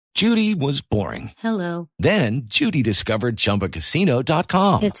Judy was boring. Hello. Then Judy discovered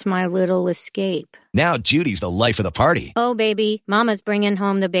ChumbaCasino.com. It's my little escape. Now Judy's the life of the party. Oh, baby, mama's bringing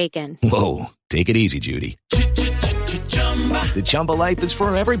home the bacon. Whoa, take it easy, Judy. The Chumba life is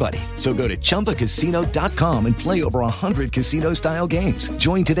for everybody. So go to ChumbaCasino.com and play over 100 casino-style games.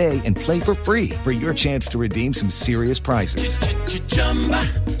 Join today and play for free for your chance to redeem some serious prizes.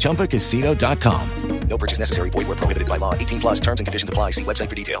 ChumbaCasino.com. No purchase necessary. Void where prohibited by law. 18 plus terms and conditions apply. See website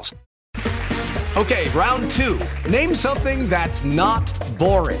for details. Okay, round two. Name something that's not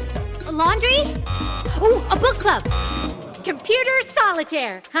boring. A laundry? Ooh, a book club. Computer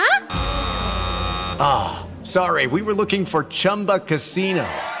solitaire, huh? Ah, sorry, we were looking for Chumba Casino.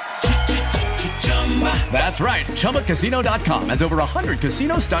 That's right, ChumbaCasino.com has over 100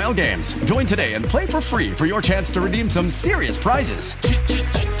 casino-style games. Join today and play for free for your chance to redeem some serious prizes.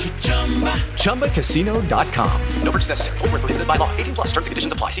 ChumbaCasino.com. No purchase necessary. Void where prohibited by law. 18 plus terms and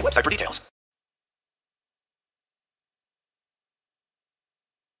conditions apply. See website for details.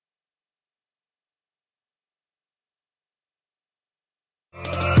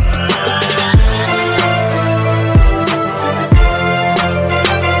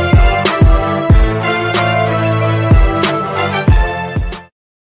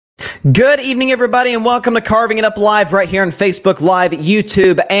 Good evening, everybody, and welcome to Carving It Up Live right here on Facebook Live,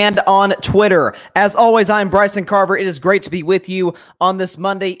 YouTube, and on Twitter. As always, I'm Bryson Carver. It is great to be with you on this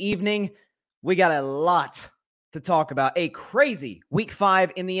Monday evening. We got a lot to talk about. A crazy Week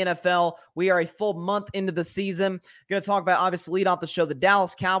 5 in the NFL. We are a full month into the season. Going to talk about, obviously, lead off the show, the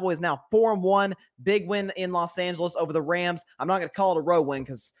Dallas Cowboys now 4-1. Big win in Los Angeles over the Rams. I'm not going to call it a road win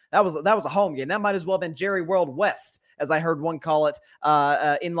because that was a home game. That might as well have been Jerry World West, as I heard one call it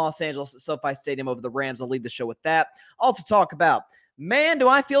in Los Angeles at SoFi Stadium over the Rams. I'll lead the show with that. Also talk about, man, do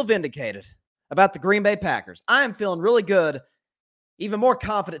I feel vindicated about the Green Bay Packers. I am feeling really good, even more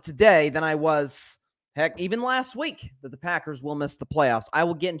confident today than I was, heck, even last week, that the Packers will miss the playoffs. I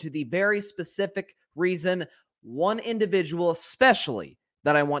will get into the very specific reason, one individual especially,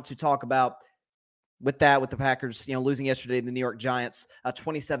 that I want to talk about with that, with the Packers, losing yesterday to the New York Giants,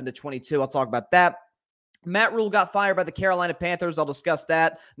 27-22. I'll talk about that. Matt Rhule got fired by the Carolina Panthers. I'll discuss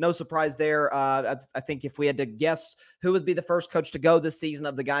that. No surprise there. I think if we had to guess who would be the first coach to go this season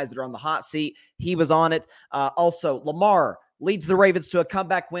of the guys that are on the hot seat, he was on it. Also, Lamar leads the Ravens to a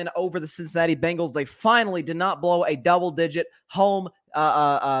comeback win over the Cincinnati Bengals. They finally did not blow a double-digit home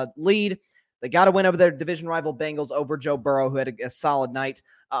lead. They got to win over their division rival Bengals over Joe Burrow, who had a solid night.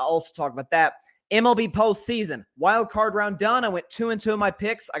 Also talk about that. MLB postseason, wild card round done. I went 2-2 in my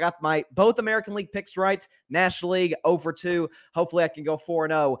picks. I got my both American League picks right. National League 0-2. Hopefully I can go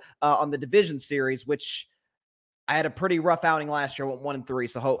 4-0 on the division series, which I had a pretty rough outing last year. I went 1-3,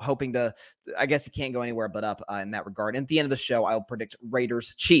 so hoping to, I guess you can't go anywhere but up in that regard. And at the end of the show, I will predict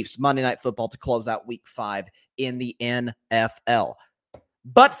Raiders Chiefs Monday Night Football to close out Week 5 in the NFL.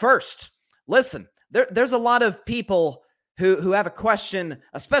 But first, listen, there's a lot of people who have a question,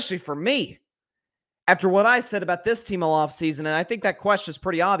 especially for me, after what I said about this team all offseason, and I think that question is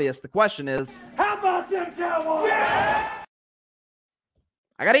pretty obvious. The question is, how about them Cowboys? Yeah!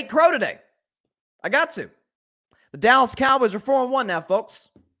 I got to eat crow today. I got to. The Dallas Cowboys are 4-1 now, folks.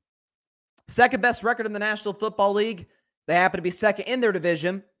 Second best record in the National Football League. They happen to be second in their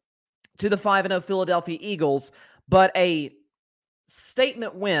division to the 5-0 Philadelphia Eagles, but a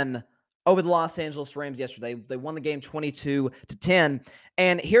statement win over the Los Angeles Rams yesterday. They won the game 22-10.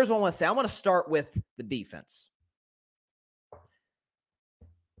 And here's what I want to say. I want to start with the defense.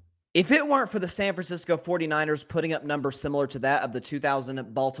 If it weren't for the San Francisco 49ers putting up numbers similar to that of the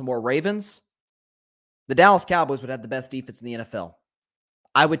 2000 Baltimore Ravens, the Dallas Cowboys would have the best defense in the NFL.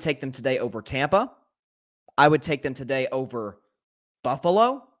 I would take them today over Tampa. I would take them today over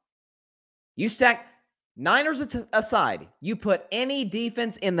Buffalo. You stack Niners aside, you put any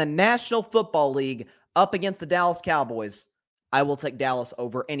defense in the National Football League up against the Dallas Cowboys, I will take Dallas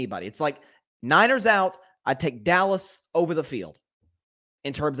over anybody. It's like Niners out, I'd take Dallas over the field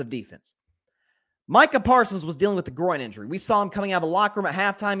in terms of defense. Micah Parsons was dealing with a groin injury. We saw him coming out of the locker room at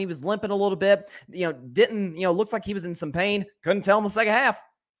halftime. He was limping a little bit. Looks like he was in some pain. Couldn't tell in the second half.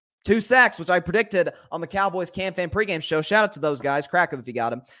 2 sacks, which I predicted on the Cowboys Cam Fan pregame show. Shout out to those guys. Crack him if you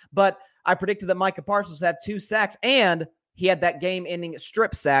got him. But I predicted that Micah Parsons would have 2 sacks, and he had that game-ending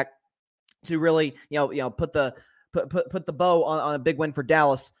strip sack to really, put the bow on a big win for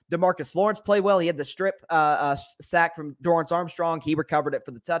Dallas. DeMarcus Lawrence played well. He had the strip sack from Dorrance Armstrong. He recovered it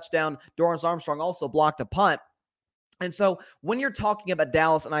for the touchdown. Dorrance Armstrong also blocked a punt. And so when you're talking about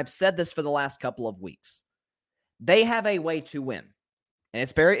Dallas, and I've said this for the last couple of weeks, they have a way to win. And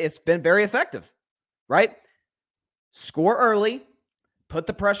it's been very effective, right? Score early, put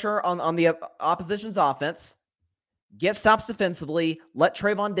the pressure on the opposition's offense, get stops defensively, let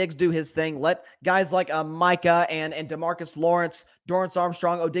Trayvon Diggs do his thing, let guys like Micah and DeMarcus Lawrence, Dorrance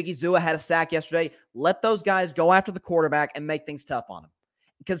Armstrong, Odigizua had a sack yesterday. Let those guys go after the quarterback and make things tough on him.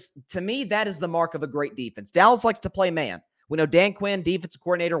 Because to me, that is the mark of a great defense. Dallas likes to play man. We know Dan Quinn, defensive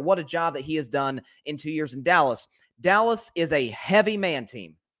coordinator, what a job that he has done in 2 years in Dallas. Dallas is a heavy man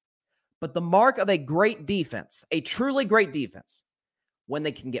team. But the mark of a great defense, a truly great defense, when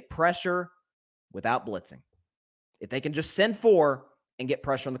they can get pressure without blitzing. If they can just send 4 and get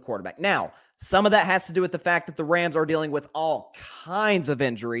pressure on the quarterback. Now, some of that has to do with the fact that the Rams are dealing with all kinds of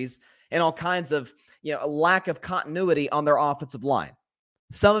injuries and all kinds of, a lack of continuity on their offensive line.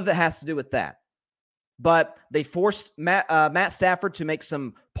 Some of it has to do with that. But they forced Matt Stafford to make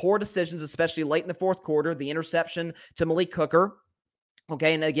some poor decisions, especially late in the fourth quarter. The interception to Malik Hooker.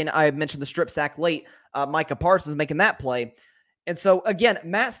 Okay, and again, I mentioned the strip sack late. Micah Parsons making that play. And so, again,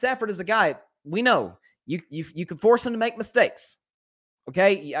 Matt Stafford is a guy, we know, you can force him to make mistakes.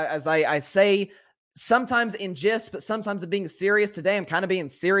 Okay, as I say, sometimes in jest, but sometimes in being serious. Today, I'm kind of being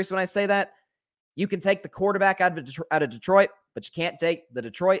serious when I say that. You can take the quarterback out of Detroit, but you can't take the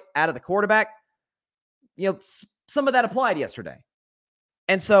Detroit out of the quarterback. Some of that applied yesterday.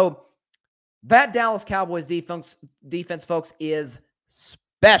 And so that Dallas Cowboys defense, folks, is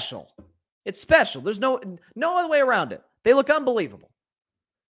special. It's special. There's no other way around it. They look unbelievable.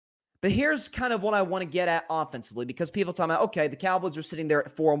 But here's kind of what I want to get at offensively, because people talk about, okay, the Cowboys are sitting there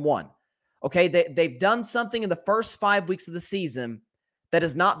at 4-1. Okay, they've done something in the first 5 weeks of the season that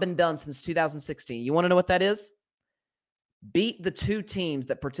has not been done since 2016. You want to know what that is? Beat the 2 teams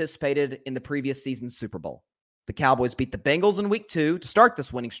that participated in the previous season's Super Bowl. The Cowboys beat the Bengals in week 2 to start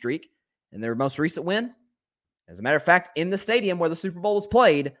this winning streak, and their most recent win, as a matter of fact, in the stadium where the Super Bowl was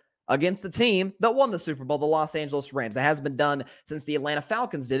played, against the team that won the Super Bowl, the Los Angeles Rams. It hasn't been done since the Atlanta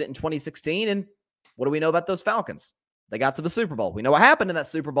Falcons did it in 2016, and what do we know about those Falcons? They got to the Super Bowl. We know what happened in that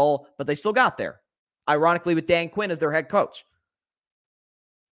Super Bowl, but they still got there. Ironically, with Dan Quinn as their head coach.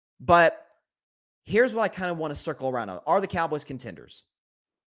 But here's what I kind of want to circle around on. Are the Cowboys contenders?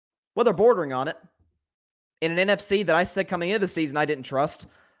 Well, they're bordering on it. In an NFC that I said coming into the season I didn't trust.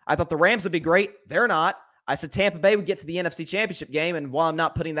 I thought the Rams would be great. They're not. I said Tampa Bay would get to the NFC Championship game, and while I'm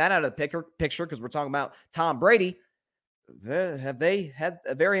not putting that out of the picture because we're talking about Tom Brady, have they had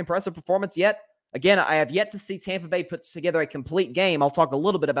a very impressive performance yet? Again, I have yet to see Tampa Bay put together a complete game. I'll talk a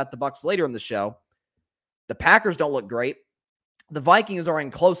little bit about the Bucs later in the show. The Packers don't look great. The Vikings are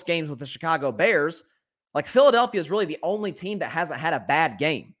in close games with the Chicago Bears. Like, Philadelphia is really the only team that hasn't had a bad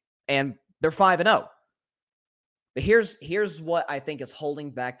game, and they're 5-0. But here's what I think is holding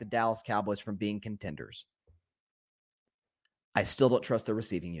back the Dallas Cowboys from being contenders. I still don't trust the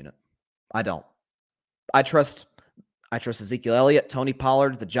receiving unit. I don't. I trust Ezekiel Elliott, Tony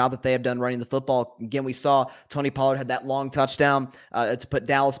Pollard, the job that they have done running the football. Again, we saw Tony Pollard had that long touchdown to put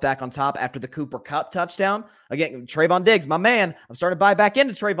Dallas back on top after the Cooper Kupp touchdown. Again, Trayvon Diggs, my man. I'm starting to buy back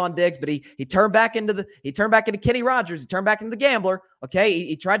into Trayvon Diggs, but he turned back into Kenny Rogers. He turned back into the gambler. Okay,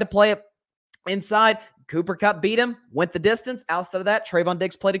 he tried to play it inside. Cooper Kupp beat him, went the distance. Outside of that, Trayvon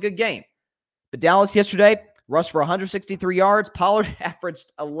Diggs played a good game. But Dallas yesterday rushed for 163 yards. Pollard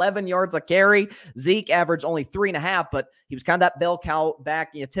averaged 11 yards a carry. Zeke averaged only 3.5, but he was kind of that bell cow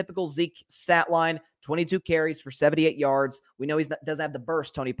back. Typical Zeke stat line, 22 carries for 78 yards. We know he doesn't have the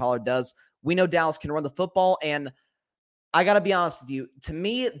burst Tony Pollard does. We know Dallas can run the football, and I got to be honest with you. To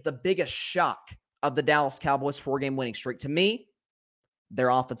me, the biggest shock of the Dallas Cowboys 4-game winning streak, to me, their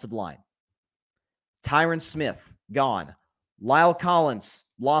offensive line. Tyron Smith, gone. Lyle Collins,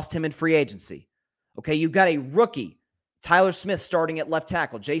 lost him in free agency. Okay, you've got a rookie, Tyler Smith, starting at left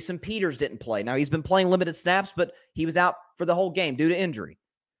tackle. Jason Peters didn't play. Now, he's been playing limited snaps, but he was out for the whole game due to injury.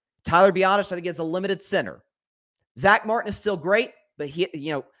 Tyler Biotish, I think, is a limited center. Zach Martin is still great, but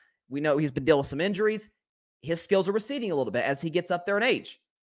we know he's been dealing with some injuries. His skills are receding a little bit as he gets up there in age.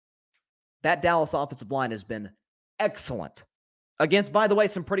 That Dallas offensive line has been excellent. Against, by the way,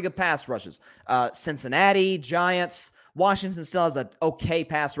 some pretty good pass rushes. Cincinnati, Giants, Washington still has an okay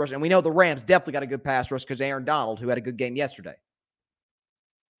pass rush. And we know the Rams definitely got a good pass rush because Aaron Donald, who had a good game yesterday.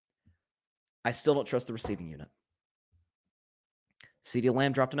 I still don't trust the receiving unit. CeeDee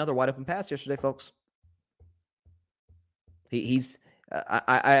Lamb dropped another wide open pass yesterday, folks.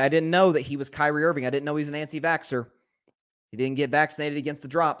 I didn't know that he was Kyrie Irving. I didn't know he was an anti-vaxxer. He didn't get vaccinated against the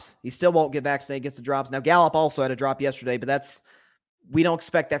drops. He still won't get vaccinated against the drops. Now, Gallup also had a drop yesterday, but we don't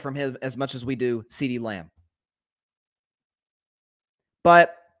expect that from him as much as we do CeeDee Lamb.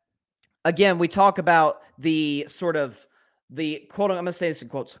 But again, we talk about the sort of the quote, I'm going to say this in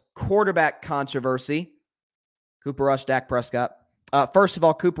quotes, quarterback controversy. Cooper Rush, Dak Prescott. First of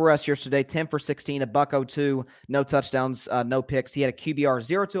all, Cooper Rush yesterday, 10 for 16, a $102, no touchdowns, no picks. He had a QBR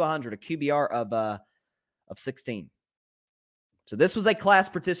 0 to 100, a QBR of 16. So this was a class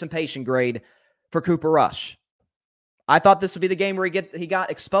participation grade for Cooper Rush. I thought this would be the game where he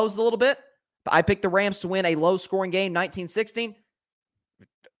got exposed a little bit. But I picked the Rams to win a low-scoring game, 19-16. He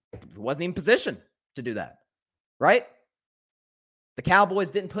wasn't even in position to do that, right? The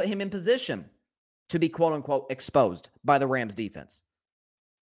Cowboys didn't put him in position to be quote-unquote exposed by the Rams defense.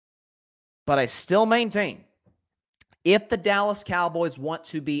 But I still maintain, if the Dallas Cowboys want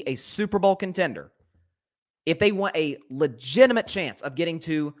to be a Super Bowl contender, if they want a legitimate chance of getting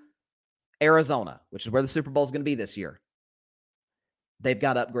to Arizona, which is where the Super Bowl is going to be this year, they've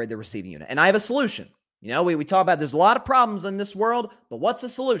got to upgrade their receiving unit. And I have a solution. You know, we talk about there's a lot of problems in this world, but what's the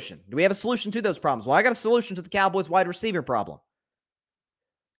solution? Do we have a solution to those problems? Well, I got a solution to the Cowboys wide receiver problem.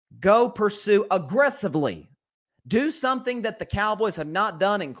 Go pursue aggressively. Do something that the Cowboys have not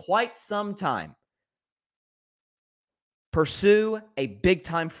done in quite some time. Pursue a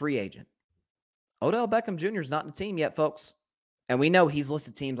big-time free agent. Odell Beckham Jr. is not in the team yet, folks. And we know he's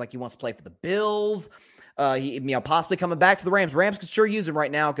listed teams like he wants to play for the Bills. He possibly coming back to the Rams. Rams could sure use him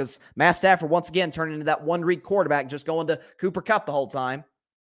right now because Matt Stafford once again turned into that one-read quarterback just going to Cooper Kupp the whole time.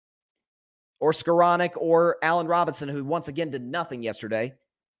 Or Skoranek or Allen Robinson, who once again did nothing yesterday.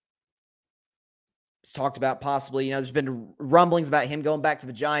 It's talked about possibly, there's been rumblings about him going back to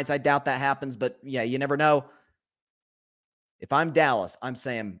the Giants. I doubt that happens, but yeah, you never know. If I'm Dallas, I'm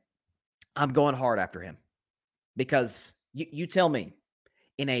saying I'm going hard after him. Because you tell me,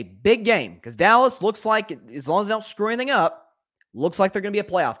 in a big game, because Dallas looks like, as long as they don't screw anything up, looks like they're going to be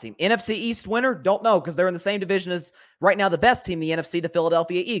a playoff team. NFC East winner? Don't know, because they're in the same division as, right now, the best team in the NFC, the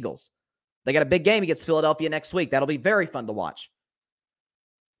Philadelphia Eagles. They got a big game against Philadelphia next week. That'll be very fun to watch.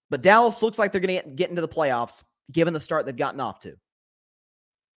 But Dallas looks like they're going to get into the playoffs, given the start they've gotten off to.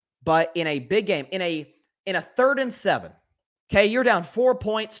 But in a big game, in a 3rd and 7, okay, you're down 4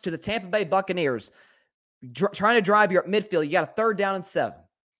 points to the Tampa Bay Buccaneers, trying to drive you up midfield. You got a 3rd down and 7.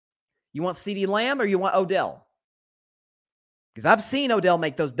 You want CeeDee Lamb or you want Odell? Because I've seen Odell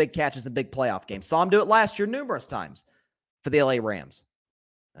make those big catches in big playoff games. Saw him do it last year numerous times for the LA Rams.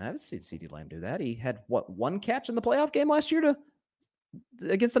 I haven't seen CeeDee Lamb do that. He had, one catch in the playoff game last year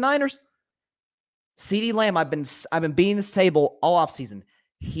against the Niners? CeeDee Lamb, I've been beating this table all offseason.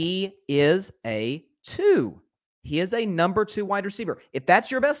 He is a 2. He is a number 2 wide receiver. If that's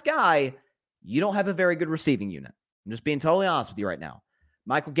your best guy, you don't have a very good receiving unit. I'm just being totally honest with you right now.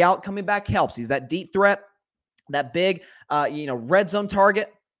 Michael Gallup coming back helps. He's that deep threat, that big, red zone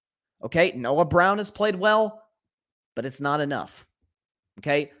target. Okay, Noah Brown has played well, but it's not enough.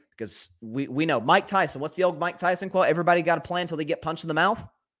 Okay, because we know Mike Tyson. What's the old Mike Tyson quote? Everybody got a plan until they get punched in the mouth.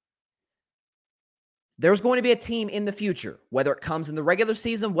 There's going to be a team in the future, whether it comes in the regular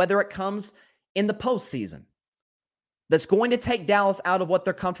season, whether it comes in the postseason, that's going to take Dallas out of what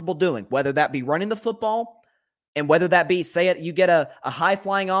they're comfortable doing, whether that be running the football, and whether that be, you get a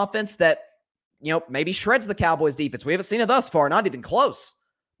high-flying offense that, maybe shreds the Cowboys defense. We haven't seen it thus far, not even close.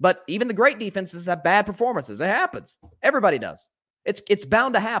 But even the great defenses have bad performances. It happens. Everybody does. It's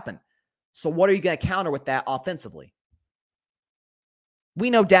bound to happen. So what are you going to counter with that offensively? We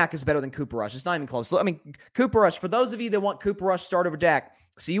know Dak is better than Cooper Rush. It's not even close. Cooper Rush, for those of you that want Cooper Rush start over Dak,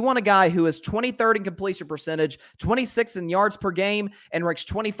 so you want a guy who is 23rd in completion percentage, 26th in yards per game, and ranks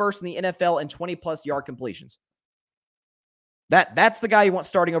 21st in the NFL in 20-plus yard completions. That's the guy you want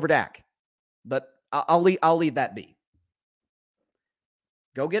starting over Dak. But I'll leave that be.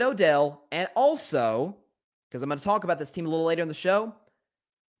 Go get Odell, and also, because I'm going to talk about this team a little later in the show,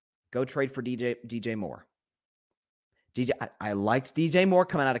 go trade for DJ Moore. I liked DJ Moore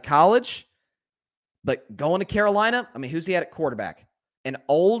coming out of college, but going to Carolina, who's he at quarterback? An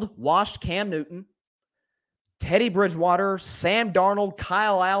old, washed Cam Newton, Teddy Bridgewater, Sam Darnold,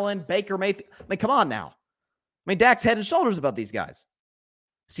 Kyle Allen, Baker Mayfield. Come on now. Dak's head and shoulders above these guys.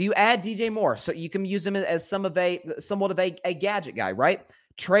 So you add DJ Moore, so you can use him as somewhat of a gadget guy, right?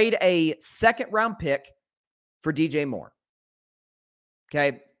 Trade a 2nd-round pick for DJ Moore.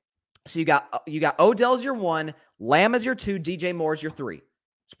 Okay, so you got Odell as your 1, Lamb as your 2, DJ Moore as your 3.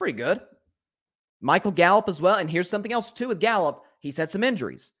 It's pretty good. Michael Gallup as well, and here's something else too with Gallup. He's had some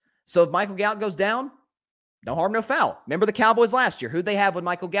injuries. So if Michael Gallup goes down, no harm, no foul. Remember the Cowboys last year. Who'd they have when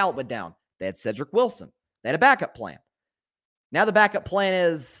Michael Gallup went down? They had Cedric Wilson. They had a backup plan. Now the backup plan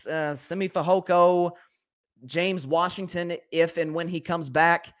is Simi Fehoko, James Washington, if and when he comes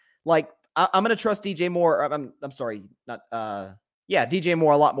back. I'm going to trust DJ Moore. DJ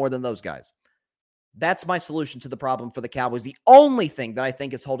Moore a lot more than those guys. That's my solution to the problem for the Cowboys. The only thing that I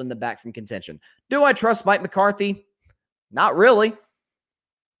think is holding them back from contention. Do I trust Mike McCarthy? Not really.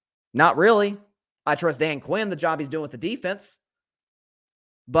 Not really. I trust Dan Quinn, the job he's doing with the defense.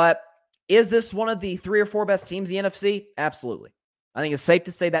 But is this one of the 3 or 4 best teams in the NFC? Absolutely. I think it's safe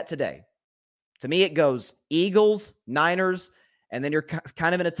to say that today. To me, it goes Eagles, Niners, and then you're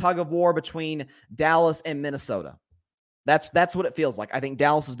kind of in a tug of war between Dallas and Minnesota. That's what it feels like. I think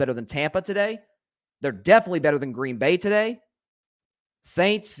Dallas is better than Tampa today. They're definitely better than Green Bay today.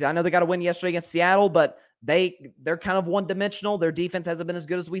 Saints, I know they got a win yesterday against Seattle, but they're kind of one-dimensional. Their defense hasn't been as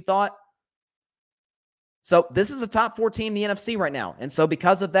good as we thought. So this is a top 4 team in the NFC right now. And so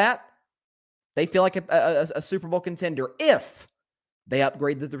because of that, they feel like a Super Bowl contender if they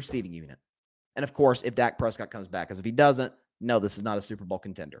upgrade the receiving unit. And of course, if Dak Prescott comes back, because if he doesn't, no, this is not a Super Bowl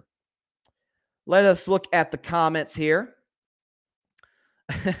contender. Let us look at the comments here.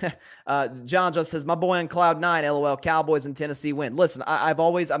 John just says, my boy on cloud 9, LOL, Cowboys and Tennessee win. Listen, I've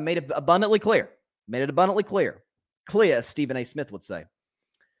made it abundantly clear. Clear, as Stephen A. Smith would say.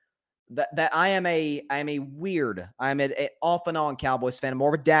 That I am an off and on Cowboys fan. I'm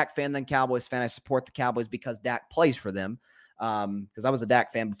more of a Dak fan than Cowboys fan. I support the Cowboys because Dak plays for them. Because I was a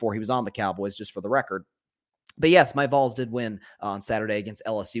Dak fan before he was on the Cowboys, just for the record. But yes, my Vols did win on Saturday against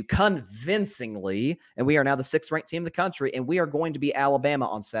LSU convincingly, and we are now the 6th-ranked team in the country, and we are going to be Alabama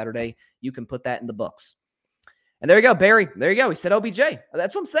on Saturday. You can put that in the books. And there you go, Barry. There you go. He said OBJ.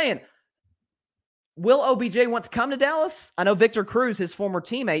 That's what I'm saying. Will OBJ want to come to Dallas? I know Victor Cruz, his former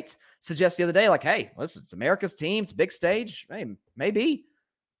teammate, suggested the other day, like, hey, listen, it's America's team. It's a big stage. Hey, maybe.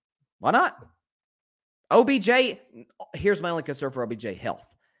 Why not? OBJ, here's my only concern for OBJ, health.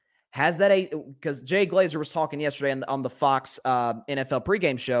 Has that because Jay Glazer was talking yesterday on the Fox NFL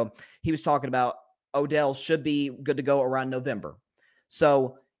pregame show. He was talking about Odell should be good to go around November.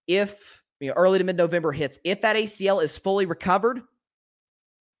 So if early to mid-November hits, if that ACL is fully recovered,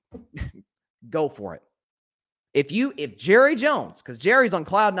 go for it. If Jerry Jones, because Jerry's on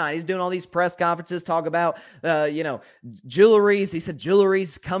cloud 9, he's doing all these press conferences, talk about jewelries. He said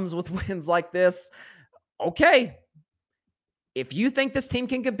jewelries comes with wins like this. Okay. If you think this team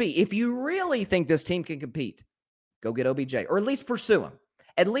can compete, if you really think this team can compete, go get OBJ, or at least pursue him.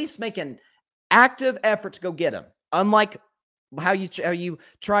 At least make an active effort to go get him. Unlike how you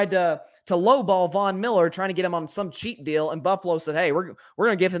tried to lowball Von Miller, trying to get him on some cheap deal, and Buffalo said, "Hey, we're going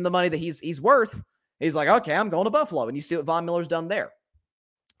to give him the money that he's worth." He's like, "Okay, I'm going to Buffalo," and you see what Von Miller's done there.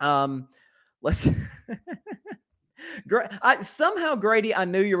 Let's. Somehow, Grady, I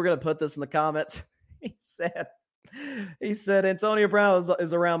knew you were going to put this in the comments. He said Antonio Brown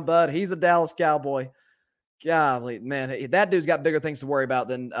is around Bud. He's a Dallas Cowboy. Golly, man, that dude's got bigger things to worry about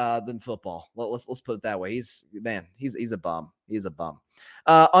than football. Let's put it that way. He's a bum. He's a bum.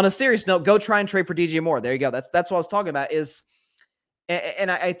 On a serious note, go try and trade for DJ Moore. There you go. That's what I was talking about.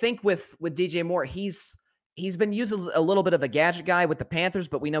 I think with DJ Moore, he's been used as a little bit of a gadget guy with the Panthers,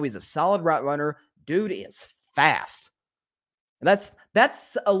 but we know he's a solid route runner. Dude is fast. And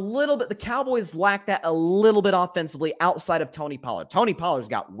that's a little bit, the Cowboys lack that a little bit offensively outside of Tony Pollard. Tony Pollard's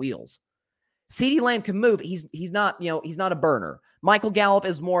got wheels. CeeDee Lamb can move. He's not a burner. Michael Gallup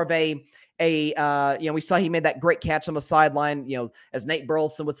is more of we saw he made that great catch on the sideline, as Nate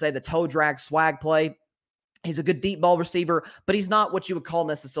Burleson would say, the toe drag swag play. He's a good deep ball receiver, but he's not what you would call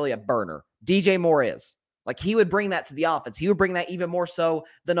necessarily a burner. DJ Moore is. Like, he would bring that to the offense. He would bring that even more so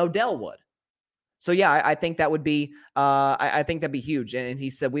than Odell would. So, yeah, I think that would be I think that'd be huge. And he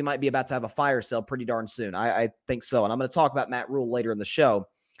said we might be about to have a fire sale pretty darn soon. I think so. And I'm going to talk about Matt Rhule later in the show.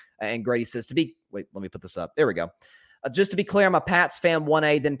 And Grady says let me put this up. There we go. Just to be clear, I'm a Pats fan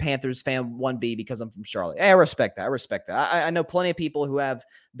 1A, then Panthers fan 1B because I'm from Charlotte. Hey, I respect that. I know plenty of people who have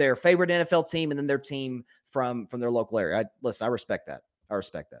their favorite NFL team and then their team from their local area. I respect that.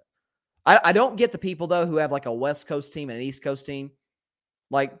 I don't get the people, though, who have like a West Coast team and an East Coast team.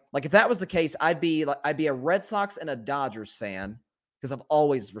 Like if that was the case, I'd be a Red Sox and a Dodgers fan because I've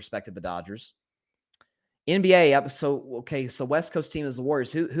always respected the Dodgers. NBA, so West Coast team is the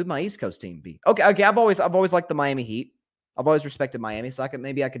Warriors. Who'd my East Coast team be? Okay. I've always liked the Miami Heat. I've always respected Miami, so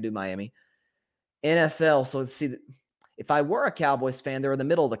maybe I could do Miami. NFL, so let's see. If I were a Cowboys fan, they're in the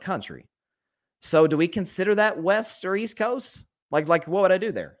middle of the country. So do we consider that West or East Coast? Like what would I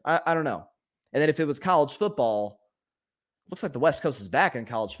do there? I don't know. And then if it was college football, looks like the West Coast is back in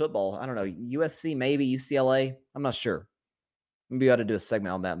college football. I don't know. USC, maybe UCLA. I'm not sure. Maybe we ought to do a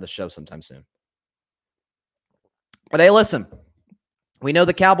segment on that in the show sometime soon. But hey, listen, we know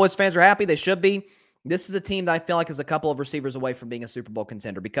the Cowboys fans are happy. They should be. This is a team that I feel like is a couple of receivers away from being a Super Bowl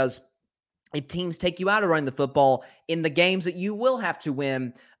contender because if teams take you out of running the football in the games that you will have to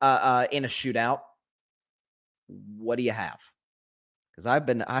win in a shootout, what do you have? because I've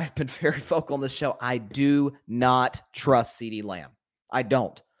been very vocal on this show. I do not trust CeeDee Lamb. I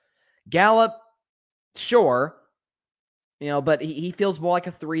don't. Gallup, sure, but he feels more like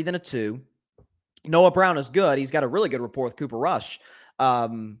a 3 than a 2. Noah Brown is good. He's got a really good rapport with Cooper Rush.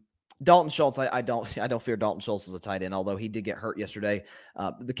 Dalton Schultz, I don't fear Dalton Schultz as a tight end, although he did get hurt yesterday.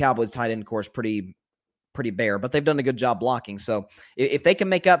 The Cowboys tight end, of course, pretty bare, but they've done a good job blocking. So if they can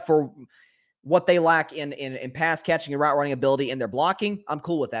make up for what they lack in pass catching and route running ability in their blocking, I'm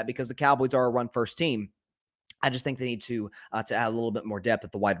cool with that because the Cowboys are a run first team. I just think they need to add a little bit more depth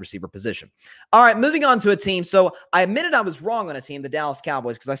at the wide receiver position. All right, moving on to a team. So I admitted I was wrong on a team, the Dallas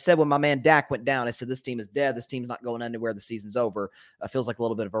Cowboys, because I said when my man Dak went down, I said this team is dead. This team's not going anywhere. The season's over. Feels like a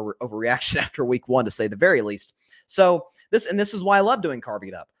little bit of a overreaction after week 1, to say the very least. So this is why I love doing Carving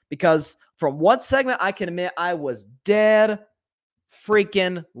It Up, because from one segment I can admit I was dead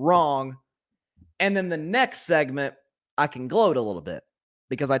freaking wrong, and then the next segment I can gloat a little bit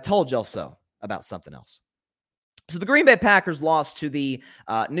because I told y'all so about something else. So the Green Bay Packers lost to the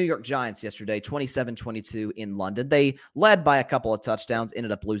New York Giants yesterday, 27-22 in London. They led by a couple of touchdowns,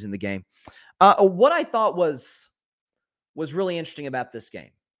 ended up losing the game. What I thought was really interesting about this game,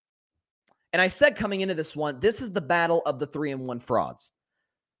 and I said coming into this one, this is the battle of the 3-1 frauds.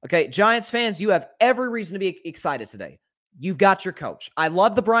 Okay, Giants fans, you have every reason to be excited today. You've got your coach. I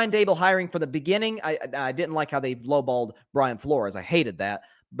love the Brian Daboll hiring from the beginning. I didn't like how they lowballed Brian Flores. I hated that.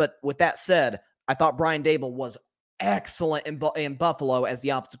 But with that said, I thought Brian Daboll was excellent in Buffalo as the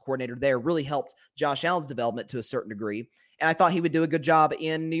offensive coordinator there. Really helped Josh Allen's development to a certain degree. And I thought he would do a good job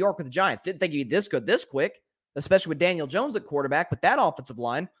in New York with the Giants. Didn't think he'd be this good this quick, especially with Daniel Jones at quarterback with that offensive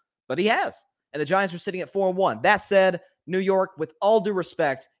line, but he has. And the Giants are sitting at 4-1. That said, New York, with all due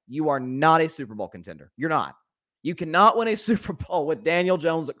respect, you are not a Super Bowl contender. You're not. You cannot win a Super Bowl with Daniel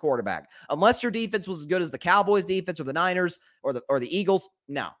Jones at quarterback. Unless your defense was as good as the Cowboys defense or the Niners or the Eagles.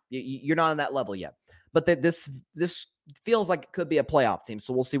 No, you're not on that level yet. But this feels like it could be a playoff team.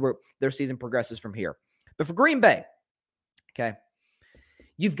 So we'll see where their season progresses from here. But for Green Bay, okay,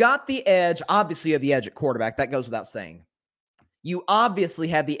 you've got the edge. Obviously, you have the edge at quarterback. That goes without saying. You obviously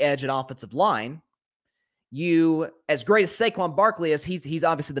have the edge at offensive line. You, as great as Saquon Barkley is, he's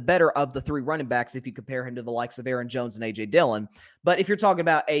obviously the better of the 3 running backs if you compare him to the likes of Aaron Jones and A.J. Dillon. But if you're talking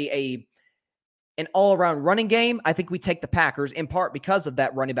about an all-around running game, I think we take the Packers in part because of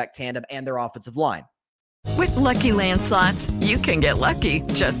that running back tandem and their offensive line. With Lucky Land Slots, you can get lucky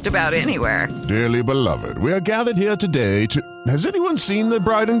just about anywhere. Dearly beloved, we are gathered here today to... Has anyone seen the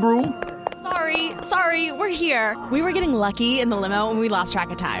bride and groom? Sorry, we're here. We were getting lucky in the limo and we lost track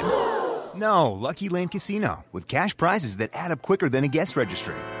of time. No, Lucky Land Casino, with cash prizes that add up quicker than a guest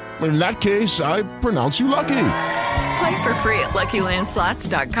registry. In that case, I pronounce you lucky. Play for free at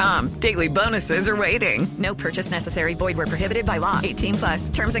LuckyLandSlots.com. Daily bonuses are waiting. No purchase necessary. Void where prohibited by law.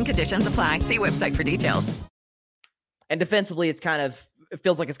 18+. Terms and conditions apply. See website for details. And defensively, it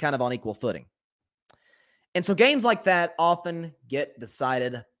feels like it's kind of on equal footing. And so games like that often get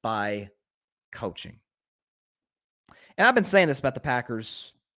decided by coaching. And I've been saying this about the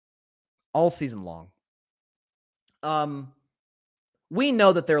Packers all season long. We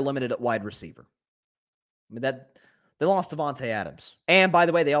know that they're limited at wide receiver. I mean, that they lost Devontae Adams. And by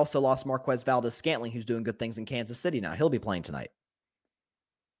the way, they also lost Marquez Valdes-Scantling, who's doing good things in Kansas City now. He'll be playing tonight.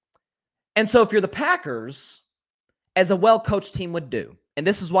 And so if you're the Packers, as a well-coached team would do, and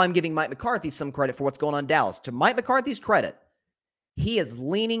this is why I'm giving Mike McCarthy some credit for what's going on in Dallas. To Mike McCarthy's credit, he is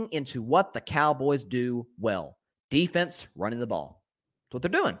leaning into what the Cowboys do well. Defense, running the ball. That's what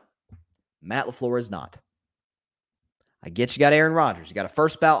they're doing. Matt LaFleur is not. I get you got Aaron Rodgers. You got a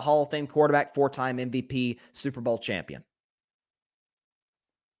first ballot Hall of Fame quarterback, 4-time MVP, Super Bowl champion.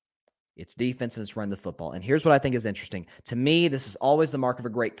 It's defense and it's running the football. And here's what I think is interesting. To me, this is always the mark of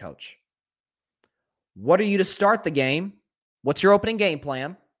a great coach. What are you to start the game? What's your opening game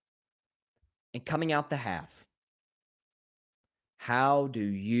plan? And coming out the half, how do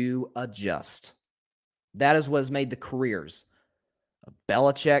you adjust? That is what has made the careers of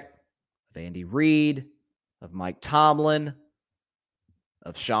Belichick, of Andy Reid, of Mike Tomlin,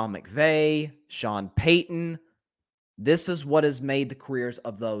 of Sean McVay, Sean Payton. This is what has made the careers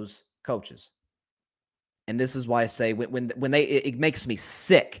of those coaches. And this is why I say it makes me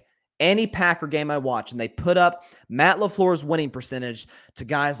sick. Any Packer game I watch and they put up Matt LaFleur's winning percentage to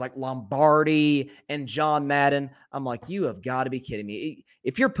guys like Lombardi and John Madden, I'm like, you have got to be kidding me.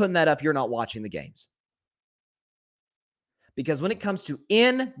 If you're putting that up, you're not watching the games. Because when it comes to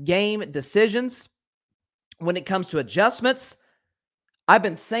in-game decisions, when it comes to adjustments, I've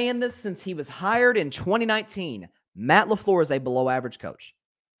been saying this since he was hired in 2019. Matt LaFleur is a below-average coach.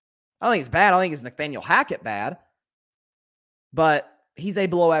 I don't think he's bad. I don't think he's Nathaniel Hackett bad. But he's a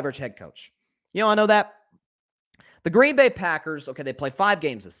below-average head coach. I know that. The Green Bay Packers, okay, they play 5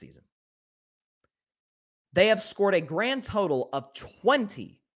 games this season. They have scored a grand total of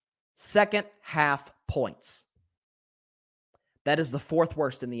 20 second-half points. That is the 4th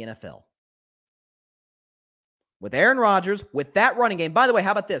worst in the NFL. With Aaron Rodgers, with that running game. By the way,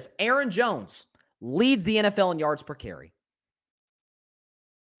 how about this? Aaron Jones leads the NFL in yards per carry.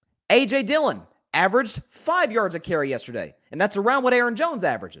 A.J. Dillon averaged 5 yards a carry yesterday, and that's around what Aaron Jones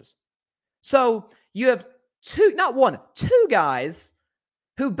averages. So you have 2 guys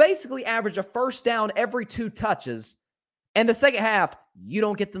who basically average a first down every 2 touches, and the second half, you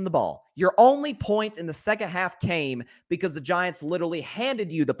don't get them the ball. Your only points in the second half came because the Giants literally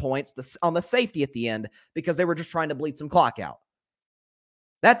handed you the points on the safety at the end because they were just trying to bleed some clock out.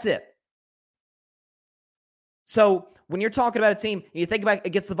 That's it. So when you're talking about a team, and you think about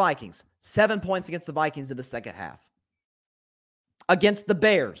against the Vikings, 7 points against the Vikings in the second half. Against the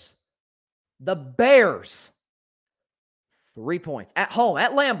Bears, 3 points. At home,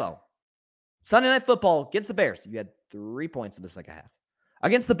 at Lambeau. Sunday Night Football against the Bears, you had 3 points in the second half.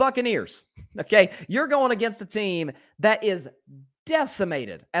 Against the Buccaneers, okay, you're going against a team that is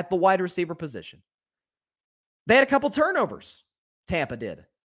decimated at the wide receiver position. They had a couple turnovers. Tampa did.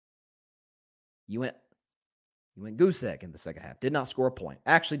 You went goose egg in the second half. Did not score a point.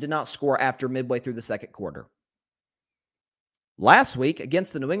 Actually did not score after midway through the second quarter. Last week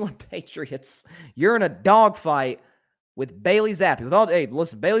against the New England Patriots, you're in a dogfight with Bailey Zappi.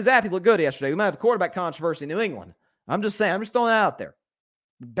 Bailey Zappi looked good yesterday. We might have a quarterback controversy in New England. I'm just saying. I'm just throwing that out there.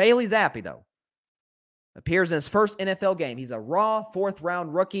 Bailey Zappi, though, appears in his first NFL game. He's a raw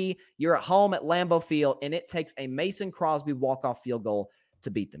 4th-round rookie. You're at home at Lambeau Field, and it takes a Mason Crosby walk-off field goal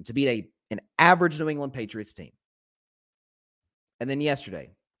to beat them, to beat an average New England Patriots team. And then yesterday,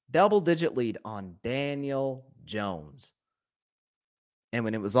 double-digit lead on Daniel Jones. And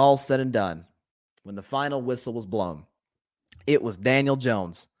when it was all said and done, when the final whistle was blown, it was Daniel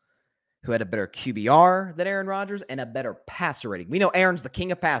Jones who had a better QBR than Aaron Rodgers and a better passer rating. We know Aaron's the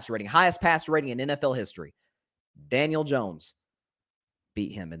king of passer rating, highest passer rating in NFL history. Daniel Jones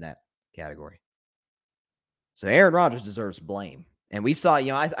beat him in that category. So Aaron Rodgers deserves blame. And we saw,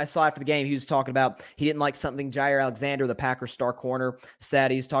 I saw after the game, he was talking about he didn't like something Jair Alexander, the Packers star corner,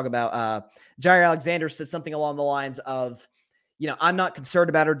 said. He was talking about Jair Alexander said something along the lines of, I'm not concerned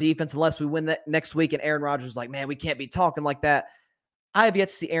about our defense unless we win that next week. And Aaron Rodgers was like, man, we can't be talking like that. I have yet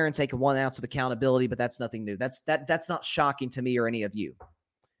to see Aaron take 1 ounce of accountability, but that's nothing new. That's not shocking to me or any of you.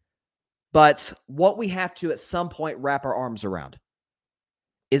 But what we have to at some point wrap our arms around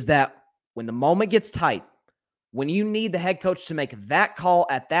is that when the moment gets tight, when you need the head coach to make that call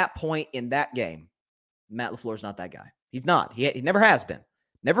at that point in that game, Matt LaFleur's not that guy. He's not. He never has been.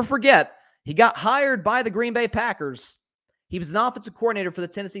 Never forget, he got hired by the Green Bay Packers. He was an offensive coordinator for the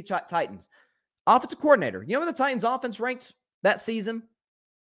Tennessee Titans. Offensive coordinator. You know where the Titans offense ranked that season?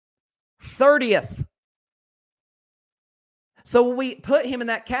 30th. So when we put him in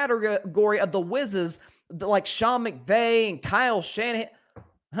that category of the whizzes, like Sean McVay and Kyle Shanahan,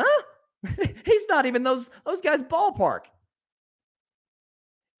 he's not even those guys' ballpark.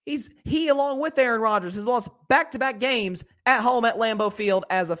 He, along with Aaron Rodgers, has lost back-to-back games at home at Lambeau Field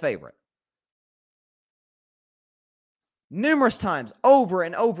as a favorite. Numerous times, over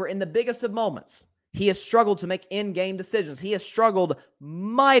and over, in the biggest of moments, he has struggled to make in-game decisions. He has struggled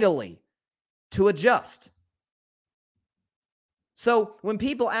mightily to adjust. So when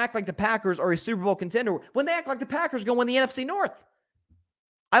people act like the Packers are a Super Bowl contender, when they act like the Packers are going to win the NFC North,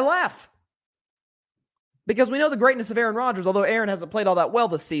 I laugh. Because we know the greatness of Aaron Rodgers, although Aaron hasn't played all that well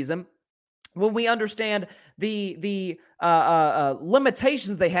this season. When we understand the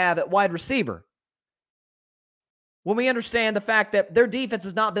limitations they have at wide receiver. When we understand the fact that their defense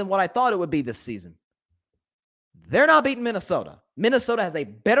has not been what I thought it would be this season. They're not beating Minnesota. Minnesota has a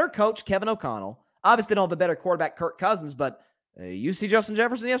better coach, Kevin O'Connell. Obviously, they don't have a better quarterback, Kirk Cousins, but you see Justin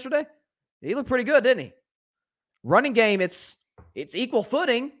Jefferson yesterday? He looked pretty good, didn't he? Running game, it's equal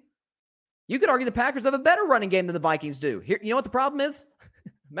footing. You could argue the Packers have a better running game than the Vikings do. Here, you know what the problem is?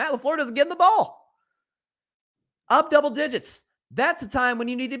 Matt LaFleur doesn't get him the ball. Up double digits. That's the time when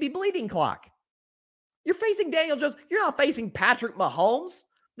you need to be bleeding clock. You're facing Daniel Jones. You're not facing Patrick Mahomes.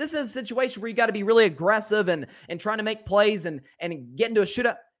 This is a situation where you got to be really aggressive and trying to make plays and get into a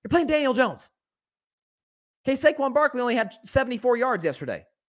shootout. You're playing Daniel Jones. Okay, Saquon Barkley only had 74 yards yesterday,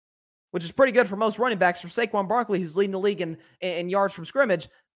 which is pretty good for most running backs. For Saquon Barkley, who's leading the league in yards from scrimmage,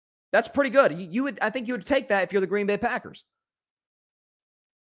 that's pretty good. I think you would take that if you're the Green Bay Packers.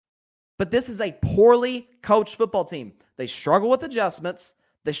 But this is a poorly coached football team. They struggle with adjustments.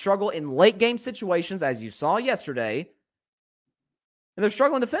 They struggle in late game situations, as you saw yesterday. and they're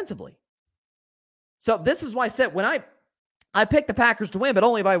struggling defensively. So this is why I said when I picked the Packers to win, but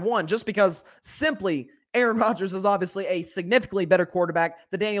only by 1, just because simply Aaron Rodgers is obviously a significantly better quarterback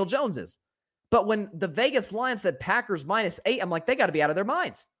than Daniel Jones is. But when the Vegas line said Packers -8, I'm like, they got to be out of their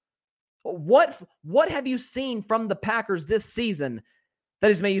minds. What have you seen from the Packers this season that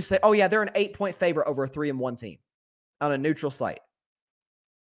has made you say, oh yeah, they're an 8-point favorite over a 3-1 team on a neutral site?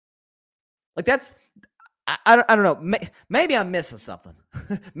 Like that's, I don't know. Maybe I'm missing something.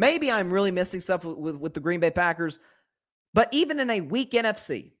 Maybe I'm really missing stuff with the Green Bay Packers. But even in a weak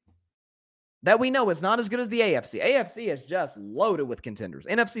NFC that we know is not as good as the AFC. AFC is just loaded with contenders.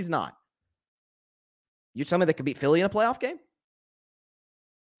 NFC's not. You tell me they could beat Philly in a playoff game?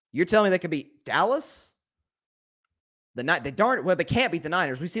 You're telling me they could beat Dallas? They can't beat the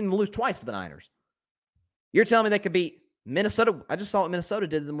Niners. We've seen them lose twice to the Niners. You're telling me they could beat Minnesota? I just saw what Minnesota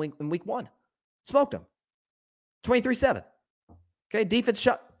did in week 1. Smoked them. 23-7. Okay, defense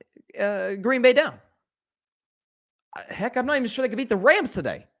shut Green Bay down. Heck, I'm not even sure they could beat the Rams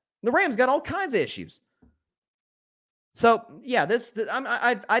today. The Rams got all kinds of issues. So, yeah,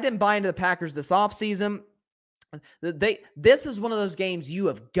 I didn't buy into the Packers this offseason. This is one of those games you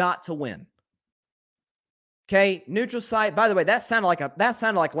have got to win. Okay, neutral site. By the way, that sounded like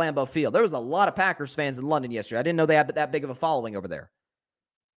Lambeau Field. There was a lot of Packers fans in London yesterday. I didn't know they had that big of a following over there.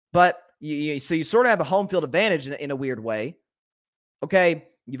 But so you sort of have a home field advantage in a weird way. Okay,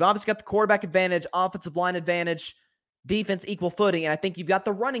 you've obviously got the quarterback advantage, offensive line advantage, defense equal footing, and I think you've got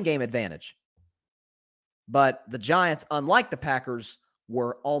the running game advantage. But the Giants, unlike the Packers,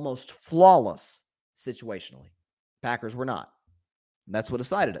 were almost flawless situationally. Packers were not. And that's what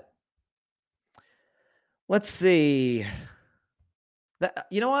decided it. Let's see.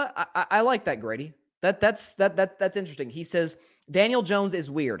 You know what? I like that, Grady. That's interesting. He says Daniel Jones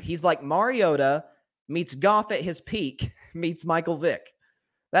is weird. He's like Mariota meets Goff at his peak meets Michael Vick.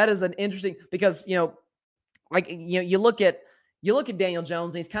 That is an interesting because you look at Daniel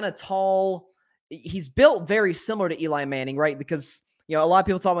Jones and he's kind of tall. He's built very similar to Eli Manning, right? Because a lot of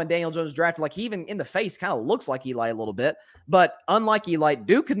people talk about Daniel Jones drafted, like he even in the face kind of looks like Eli a little bit. But unlike Eli,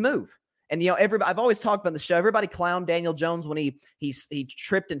 dude could move. And I've always talked about the show. Everybody clowned Daniel Jones when he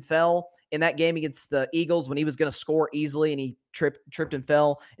tripped and fell in that game against the Eagles when he was going to score easily, and he tripped and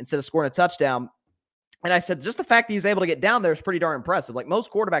fell instead of scoring a touchdown. And I said, just the fact that he was able to get down there is pretty darn impressive. Like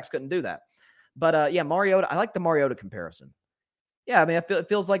most quarterbacks couldn't do that. But Mariota, I like the Mariota comparison. Yeah, I mean, it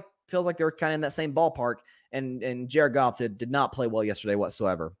feels like they were kind of in that same ballpark. And Jared Goff did not play well yesterday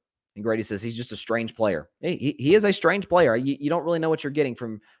whatsoever. And Grady says he's just a strange player. He is a strange player. You don't really know what you're getting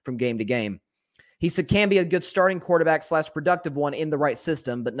from game to game. He said can be a good starting quarterback /productive one in the right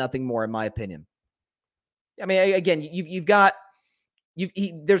system, but nothing more, in my opinion. I mean, again,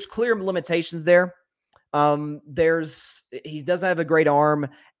 there's clear limitations there. He doesn't have a great arm.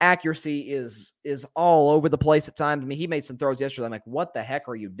 Accuracy is all over the place at times. I mean, he made some throws yesterday. I'm like, what the heck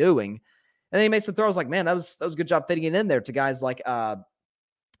are you doing? And then he made some throws like, man, that was a good job fitting it in there to guys like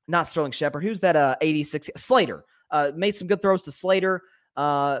not Sterling Shepard. Who's that 86? Slater. Made some good throws to Slater.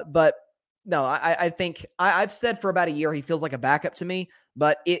 But no, I think I've said for about a year he feels like a backup to me.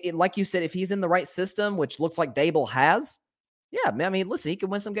 But it like you said, if he's in the right system, which looks like Dable has, yeah, I mean, listen, he can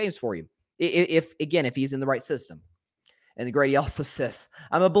win some games for you. If he's in the right system. And Grady also says,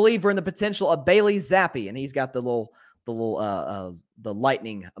 I'm a believer in the potential of Bailey Zappi. And he's got the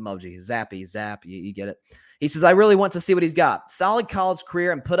lightning emoji. Zappy, zap. You get it. He says, I really want to see what he's got. Solid college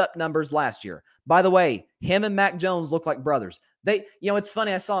career and put up numbers last year. By the way, him and Mac Jones look like brothers. It's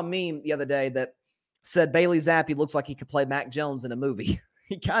funny. I saw a meme the other day that said Bailey Zappi looks like he could play Mac Jones in a movie.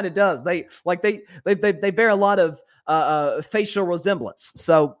 He kind of does. They bear a lot of facial resemblance.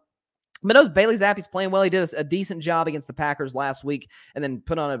 So, but no, Bailey Zappi's playing well. He did a decent job against the Packers last week, and then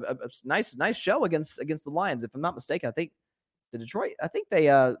put on a nice show against the Lions. If I'm not mistaken, I think Detroit. I think they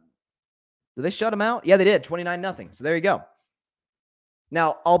did they shut him out? Yeah, they did. 29-0. So there you go.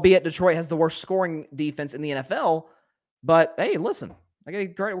 Now, albeit Detroit has the worst scoring defense in the NFL, but hey, listen, I got to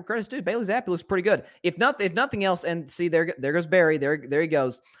give credit to Bailey Zappi looks pretty good. If nothing else, and see there goes Barry. There he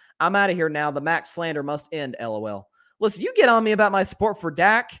goes. I'm out of here now. The Mac slander must end. LOL. Listen, you get on me about my support for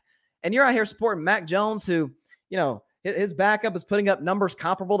Dak. And you're out here supporting Mac Jones, who, his backup is putting up numbers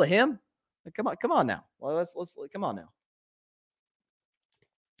comparable to him. Come on now. Well, let's come on now.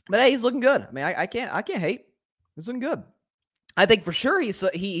 But hey, he's looking good. I mean, I can't hate. He's looking good. I think for sure he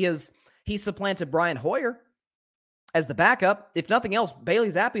supplanted Brian Hoyer as the backup. If nothing else, Bailey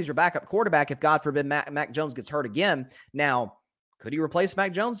Zappi is your backup quarterback. If God forbid Mac Jones gets hurt again, now could he replace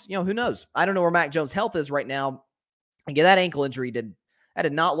Mac Jones? Who knows? I don't know where Mac Jones' health is right now. Again, that ankle injury That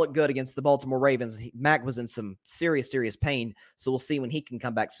did not look good against the Baltimore Ravens. Mac was in some serious pain, so we'll see when he can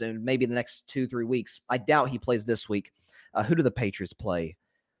come back soon, maybe in the next 2-3 weeks. I doubt he plays this week. Who do the Patriots play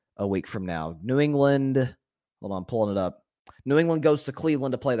a week from now? New England. Hold on, pulling it up. New England goes to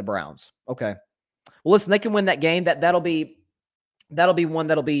Cleveland to play the Browns. Okay. Well, listen, they can win that game. That'll be one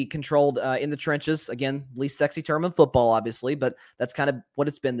that'll be controlled in the trenches. Again, least sexy term in football, obviously, but that's kind of what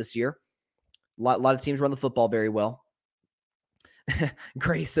it's been this year. A lot of teams run the football very well.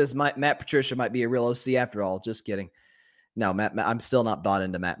 Grady says Matt Patricia might be a real OC after all. Just kidding. No, Matt, I'm still not bought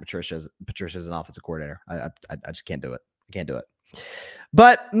into Matt Patricia as an offensive coordinator. I just can't do it. I can't do it.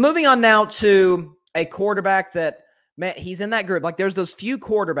 But moving on now to a quarterback that, man, he's in that group. Like, there's those few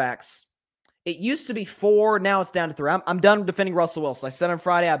quarterbacks. It used to be 4, now it's down to 3. I'm done defending Russell Wilson. I said on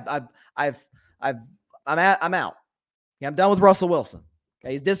Friday, I'm out. Yeah, I'm done with Russell Wilson.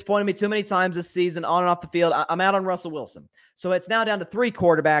 Okay, he's disappointed me too many times this season, on and off the field. I'm out on Russell Wilson. So it's now down to 3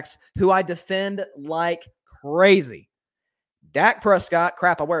 quarterbacks who I defend like crazy. Dak Prescott,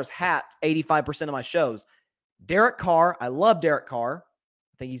 crap, I wear his hat 85% of my shows. Derek Carr, I love Derek Carr.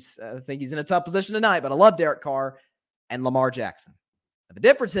 I think he's in a tough position tonight, but I love Derek Carr, and Lamar Jackson. Now, the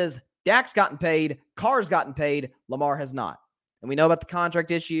difference is Dak's gotten paid, Carr's gotten paid, Lamar has not. And we know about the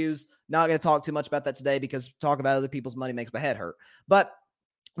contract issues. Not going to talk too much about that today because talk about other people's money makes my head hurt. But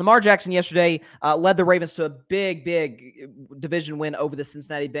Lamar Jackson yesterday led the Ravens to a big division win over the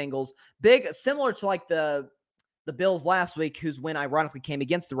Cincinnati Bengals. Big, similar to like the Bills last week, whose win ironically came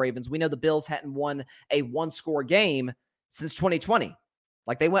against the Ravens. We know the Bills hadn't won a one-score game since 2020.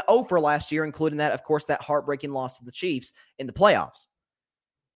 Like, they went 0 for last year, including that, of course, that heartbreaking loss to the Chiefs in the playoffs.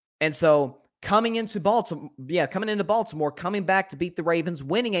 And so coming into Baltimore, coming back to beat the Ravens,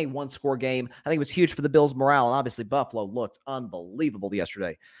 winning a one-score game, I think it was huge for the Bills' morale. And obviously, Buffalo looked unbelievable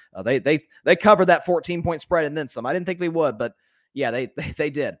yesterday. They covered that 14-point spread and then some. I didn't think they would, but yeah, they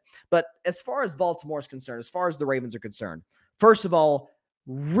did. But as far as Baltimore is concerned, as far as the Ravens are concerned, first of all,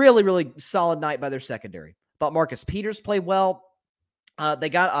 really solid night by their secondary. Thought Marcus Peters played well. They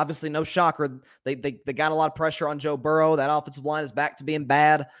got, obviously, no shocker. They got a lot of pressure on Joe Burrow. That offensive line is back to being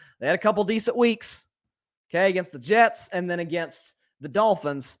bad. They had a couple decent weeks, okay, against the Jets and then against the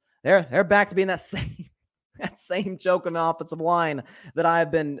Dolphins. They're back to being that same joke on the offensive line that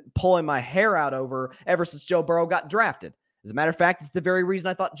I've been pulling my hair out over ever since Joe Burrow got drafted. As a matter of fact, it's the very reason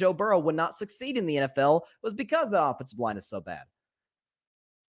I thought Joe Burrow would not succeed in the NFL was because that offensive line is so bad.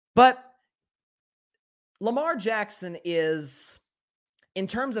 But Lamar Jackson is, in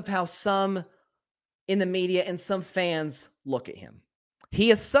terms of how some in the media and some fans look at him,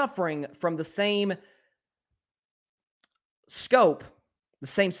 he is suffering from the same scope, the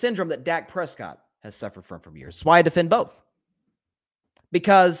same syndrome that Dak Prescott has suffered from for years. That's why I defend both.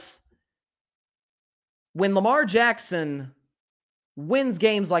 Because when Lamar Jackson wins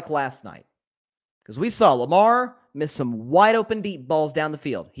games like last night, because we saw Lamar miss some wide open deep balls down the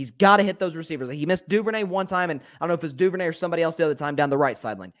field. He's got to hit those receivers. He missed Duvernay one time, and I don't know if it's Duvernay or somebody else the other time down the right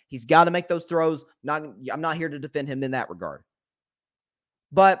sideline. He's got to make those throws. I'm not here to defend him in that regard.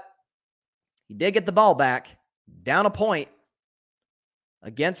 But he did get the ball back, down a point,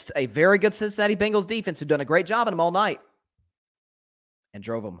 against a very good Cincinnati Bengals defense who've done a great job on him all night, and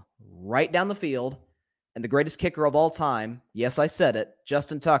drove him right down the field. And the greatest kicker of all time, yes, I said it,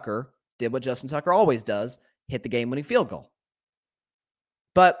 Justin Tucker, did what Justin Tucker always does, hit the game-winning field goal.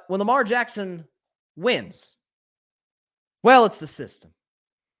 But when Lamar Jackson wins, well, it's the system.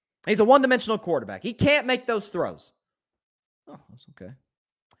 He's a one-dimensional quarterback. He can't make those throws. Oh, that's okay.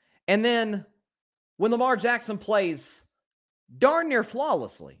 And then when Lamar Jackson plays darn near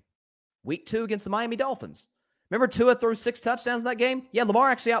flawlessly, week 2 against the Miami Dolphins. Remember Tua threw 6 touchdowns in that game? Yeah, Lamar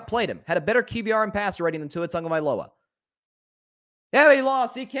actually outplayed him. Had a better QBR and passer rating than Tua Tagovailoa. Yeah, but he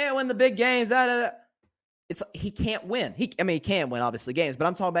lost. He can't win the big games. He can't win. He can win, obviously, games, but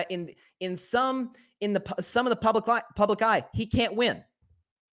I'm talking about in some of the public eye, he can't win.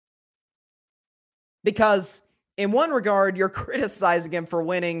 Because in one regard, you're criticizing him for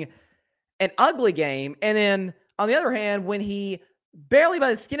winning an ugly game, and then on the other hand, when he barely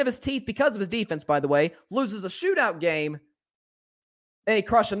by the skin of his teeth, because of his defense, by the way, loses a shootout game, then he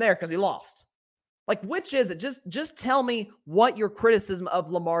crushed him there because he lost. Like, which is it? Just tell me what your criticism of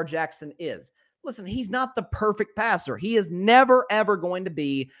Lamar Jackson is. Listen, he's not the perfect passer. He is never, ever going to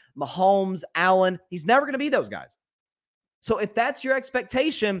be Mahomes, Allen. He's never going to be those guys. So if that's your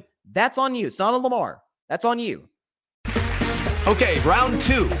expectation, that's on you. It's not on Lamar. That's on you. Okay, round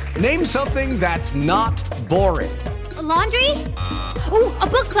 2. Name something that's not boring. A laundry? Ooh, a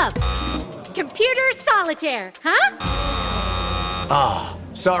book club. Computer solitaire, huh? Ah,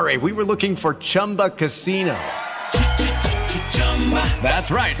 sorry, we were looking for Chumba Casino.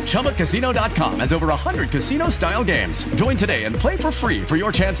 That's right. ChumbaCasino.com has over 100 casino-style games. Join today and play for free for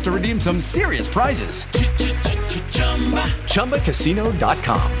your chance to redeem some serious prizes.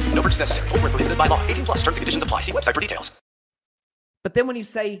 ChumbaCasino.com. No purchase necessary. Void where prohibited by law. 18 plus. Terms and conditions apply. See website for details. But then when you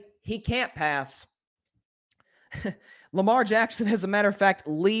say he can't pass, Lamar Jackson, as a matter of fact,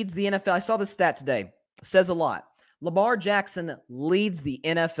 leads the NFL. I saw this stat today. It says a lot. Lamar Jackson leads the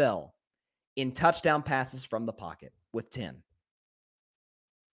NFL in touchdown passes from the pocket with 10.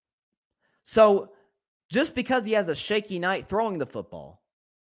 So just because he has a shaky night throwing the football,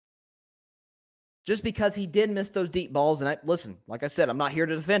 just because he did miss those deep balls, and listen, like I said, I'm not here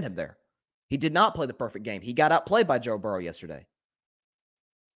to defend him there. He did not play the perfect game. He got outplayed by Joe Burrow yesterday.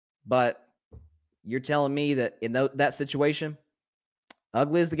 But you're telling me that in that situation,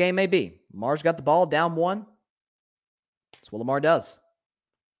 ugly as the game may be, Lamar's got the ball down 1. That's what Lamar does.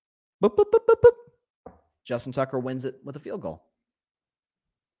 Boop, boop, boop, boop, boop. Justin Tucker wins it with a field goal.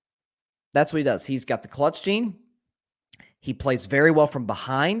 That's what he does. He's got the clutch gene. He plays very well from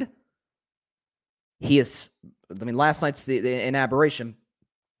behind. Last night's an aberration,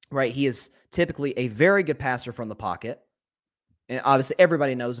 right? He is typically a very good passer from the pocket. And obviously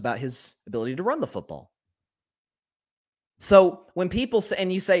everybody knows about his ability to run the football. So when people say,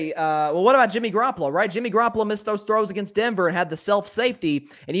 and you say, well, what about Jimmy Garoppolo, right? Jimmy Garoppolo missed those throws against Denver and had the self-safety,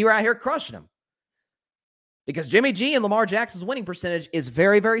 and you were out here crushing him. Because Jimmy G and Lamar Jackson's winning percentage is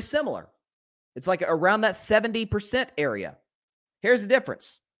very, very similar. It's like around that 70% area. Here's the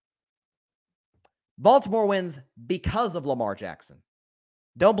difference. Baltimore wins because of Lamar Jackson.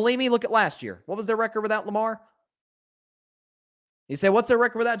 Don't believe me? Look at last year. What was their record without Lamar? You say, what's their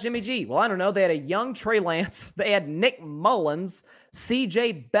record without Jimmy G? Well, I don't know. They had a young Trey Lance. They had Nick Mullins,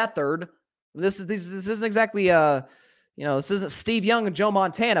 C.J. Beathard. This isn't exactly, this isn't Steve Young and Joe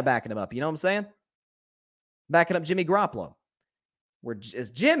Montana backing him up. You know what I'm saying? Backing up Jimmy Garoppolo.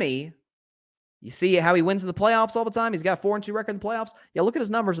 Whereas Jimmy, you see how he wins in the playoffs all the time? He's got a 4-2 record in the playoffs. Yeah, look at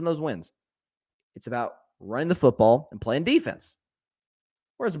his numbers in those wins. It's about running the football and playing defense.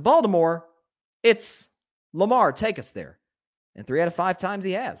 Whereas Baltimore, it's Lamar, take us there. And 3 out of 5 times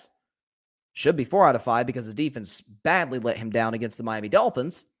he has. Should be 4 out of 5 because his defense badly let him down against the Miami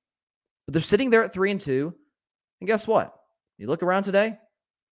Dolphins. But they're sitting there at 3-2. And guess what? You look around today,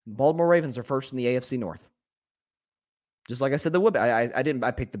 the Baltimore Ravens are first in the AFC North. Just like I said, they would be.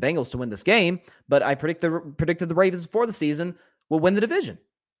 I picked the Bengals to win this game, but I predicted the Ravens before the season will win the division.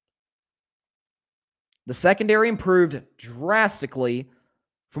 The secondary improved drastically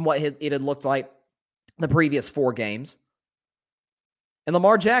from what it had looked like the previous 4 games. And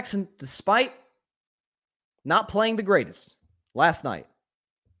Lamar Jackson, despite not playing the greatest last night,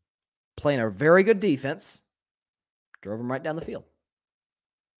 playing a very good defense, drove him right down the field.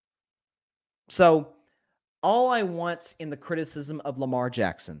 So all I want in the criticism of Lamar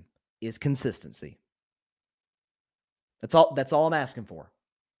Jackson is consistency. That's all I'm asking for.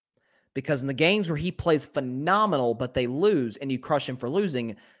 Because in the games where he plays phenomenal, but they lose, and you crush him for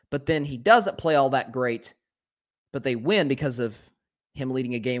losing, but then he doesn't play all that great, but they win because of him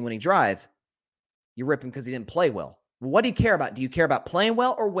leading a game-winning drive, you rip him because he didn't play well. Well, what do you care about? Do you care about playing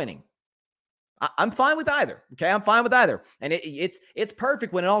well or winning? I'm fine with either. Okay, I'm fine with either, and it's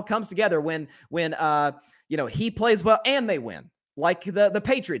perfect when it all comes together. When he plays well and they win, like the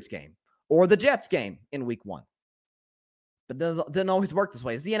Patriots game or the Jets game in Week 1. But it doesn't always work this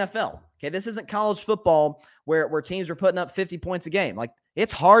way. It's the NFL. Okay, this isn't college football where teams are putting up 50 points a game. Like,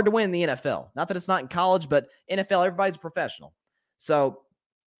 it's hard to win in the NFL. Not that it's not in college, but NFL, everybody's a professional. So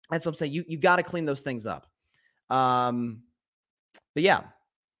that's what I'm saying. You got to clean those things up. But yeah,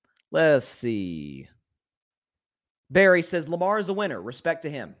 let's see. Barry says Lamar is a winner. Respect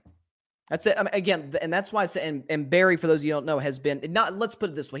to him. That's it. I mean, again, and that's why I say, and Barry, for those of you who don't know, has been not. Let's put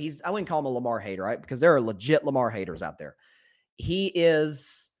it this way: I wouldn't call him a Lamar hater, right? Because there are legit Lamar haters out there.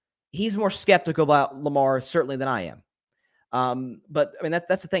 He's more skeptical about Lamar certainly than I am. But I mean,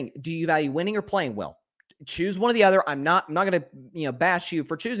 that's the thing. Do you value winning or playing well? Choose one or the other. I'm not going to bash you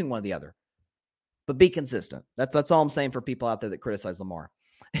for choosing one or the other, but be consistent. That's all I'm saying for people out there that criticize Lamar.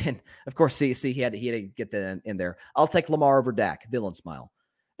 And of course, see he had to get that in there. I'll take Lamar over Dak. Villain smile.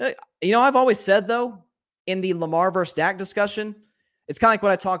 I've always said though, in the Lamar versus Dak discussion, it's kind of like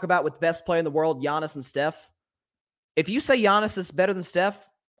what I talk about with best player in the world, Giannis and Steph. If you say Giannis is better than Steph,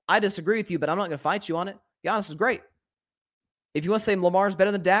 I disagree with you, but I'm not going to fight you on it. Giannis is great. If you want to say Lamar's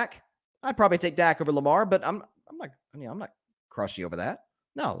better than Dak, I'd probably take Dak over Lamar, but I'm not crushing you over that.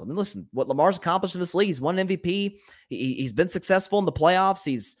 No, I mean, listen, what Lamar's accomplished in this league, he's won an MVP. He's been successful in the playoffs.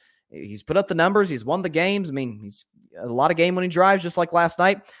 He's put up the numbers. He's won the games. I mean, he's a lot of game-winning drives, just like last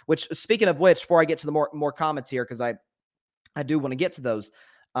night. Which, speaking of which, before I get to the more comments here, because I I do want to get to those.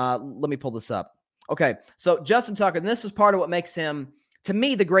 Let me pull this up. Okay, so Justin Tucker, and this is part of what makes him, to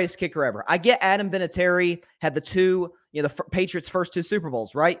me, the greatest kicker ever. I get Adam Vinatieri had the Patriots' first 2 Super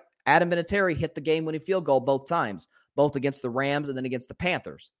Bowls, right? Adam Vinatieri hit the game-winning field goal both times, both against the Rams and then against the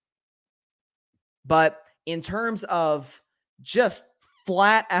Panthers. But in terms of just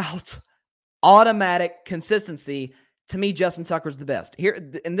flat-out automatic consistency, to me, Justin Tucker's the best.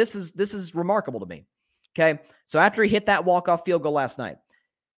 Here, and this is remarkable to me. Okay, so after he hit that walk-off field goal last night,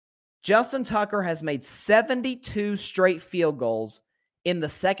 Justin Tucker has made 72 straight field goals in the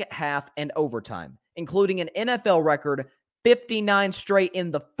second half and overtime, including an NFL record 59 straight in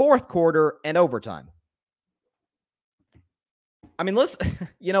the fourth quarter and overtime. I mean, listen,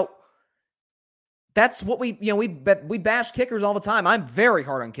 that's what we bash kickers all the time. I'm very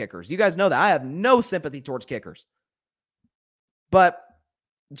hard on kickers. You guys know that. I have no sympathy towards kickers. But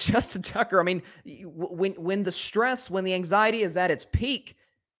Justin Tucker, I mean, when the stress, when the anxiety is at its peak,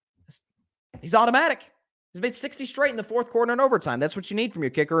 he's automatic. He's made 60 straight in the fourth quarter and overtime. That's what you need from your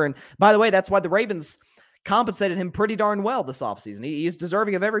kicker. And by the way, that's why the Ravens compensated him pretty darn well this offseason. He's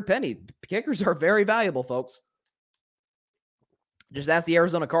deserving of every penny. Kickers are very valuable, folks. Just ask the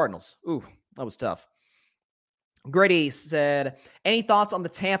Arizona Cardinals. Ooh, that was tough. Grady said, any thoughts on the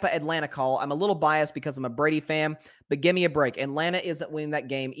Tampa-Atlanta call? I'm a little biased because I'm a Brady fan, but give me a break. Atlanta isn't winning that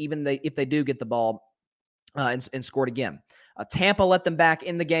game, even if they do get the ball and scored again. Tampa let them back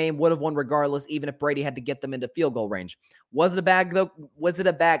in the game, would have won regardless, even if Brady had to get them into field goal range. Was it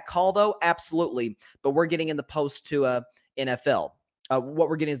a bad call, though? Absolutely. But we're getting in the post to NFL. What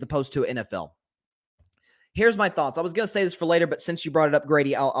we're getting is the post to NFL. Here's my thoughts. I was going to say this for later, but since you brought it up,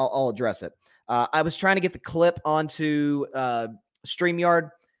 Grady, I'll address it. I was trying to get the clip onto StreamYard,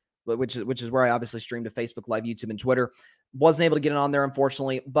 which is where I obviously stream to Facebook Live, YouTube, and Twitter. Wasn't able to get it on there,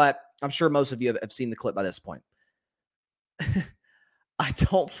 unfortunately, but I'm sure most of you have seen the clip by this point. I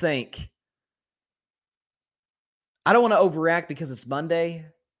don't want to overreact because it's Monday.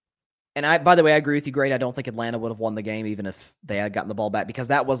 And by the way, I agree with you, Grady. I don't think Atlanta would have won the game even if they had gotten the ball back, because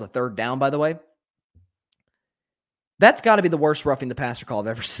that was a third down, by the way. That's got to be the worst roughing the passer call I've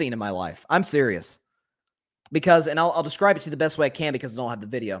ever seen in my life. I'm serious. Because, and I'll describe it to you the best way I can because I don't have the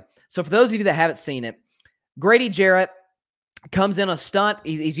video. So for those of you that haven't seen it, Grady Jarrett comes in a stunt.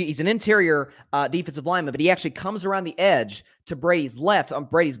 He's an interior defensive lineman, but he actually comes around the edge to Brady's left on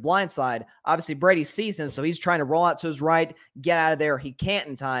Brady's blind side. Obviously, Brady sees him, so he's trying to roll out to his right, get out of there. He can't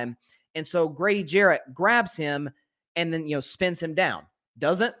in time. And so Grady Jarrett grabs him and then, spins him down.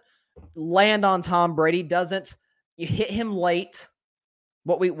 Doesn't land on Tom Brady, doesn't hit him late.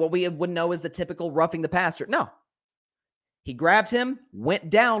 What we would know is the typical roughing the passer. No. He grabbed him, went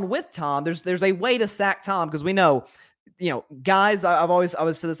down with Tom. There's a way to sack Tom because we know, guys, I always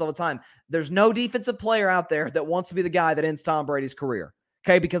say this all the time. There's no defensive player out there that wants to be the guy that ends Tom Brady's career.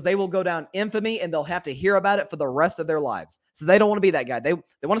 Okay, because they will go down infamy and they'll have to hear about it for the rest of their lives. So they don't want to be that guy. They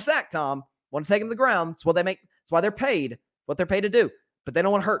want to sack Tom, want to take him to the ground. It's why they're paid, what they're paid to do. But they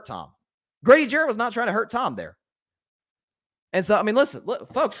don't want to hurt Tom. Grady Jarrett was not trying to hurt Tom there. And so, I mean, listen,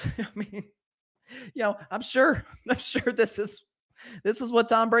 folks, I'm sure this is what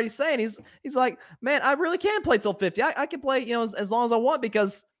Tom Brady's saying. He's like, man, I really can play till 50. I can play, as long as I want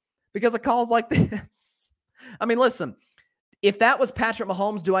because of calls like this. I mean, listen, if that was Patrick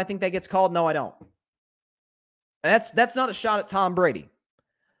Mahomes, do I think that gets called? No, I don't. That's not a shot at Tom Brady.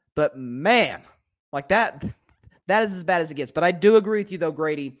 But man, like that is as bad as it gets. But I do agree with you though,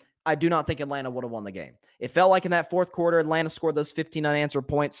 Grady. I do not think Atlanta would have won the game. It felt like in that fourth quarter, Atlanta scored those 15 unanswered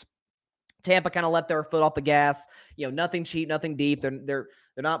points. Tampa kind of let their foot off the gas. Nothing cheap, nothing deep. They're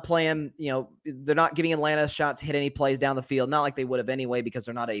not playing. They're not giving Atlanta a shot to hit any plays down the field. Not like they would have anyway, because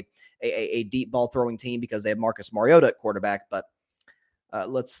they're not a deep ball throwing team because they have Marcus Mariota at quarterback. But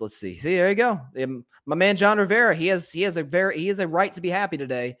let's see. See, there you go. My man John Rivera. He has a right to be happy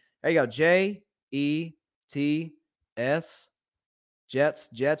today. There you go. JETS.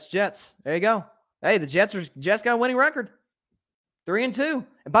 Jets. There you go. Hey, the Jets got a winning record. 3-2.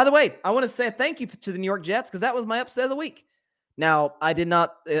 And by the way, I want to say thank you to the New York Jets because that was my upset of the week. Now, I did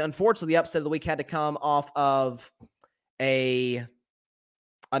not, unfortunately, the upset of the week had to come off of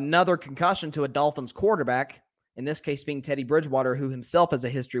another concussion to a Dolphins quarterback, in this case being Teddy Bridgewater, who himself has a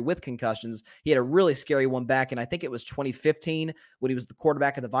history with concussions. He had a really scary one back, and I think it was 2015 when he was the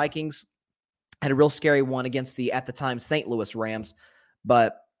quarterback of the Vikings. Had a real scary one against the, at the time, St. Louis Rams.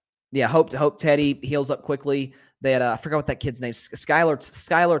 But yeah, hope Teddy heals up quickly. They had I forgot what that kid's name.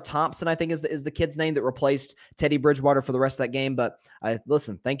 Skylar Thompson, I think, is the kid's name that replaced Teddy Bridgewater for the rest of that game. But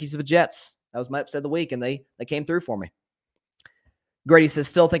listen, thank you to the Jets. That was my upset of the week, and they came through for me. Grady says,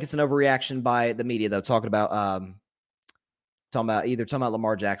 still think it's an overreaction by the media, though, talking about Talking about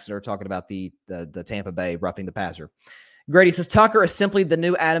Lamar Jackson or talking about the Tampa Bay roughing the passer. Grady says, Tucker is simply the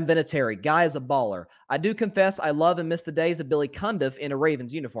new Adam Vinatieri. Guy is a baller. I do confess I love and miss the days of Billy Cundiff in a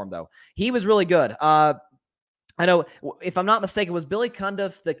Ravens uniform, though. He was really good. I know, if I'm not mistaken, was Billy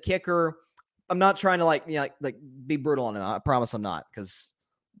Cundiff the kicker? I'm not trying to like be brutal on him. I promise I'm not, because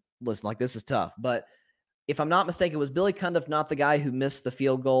listen, like, this is tough. But if I'm not mistaken, was Billy Cundiff not the guy who missed the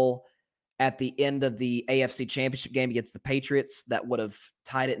field goal at the end of the AFC Championship game against the Patriots that would have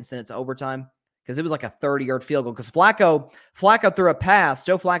tied it and sent it to overtime? Because it was like a 30-yard field goal. Because Flacco threw a pass.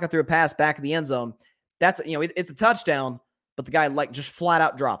 Joe Flacco threw a pass back in the end zone. That's, it's a touchdown, but the guy like just flat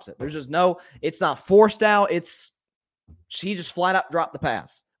out drops it. There's just it's not forced out. He just flat out dropped the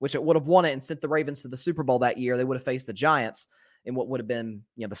pass, which it would have won it and sent the Ravens to the Super Bowl that year. They would have faced the Giants in what would have been,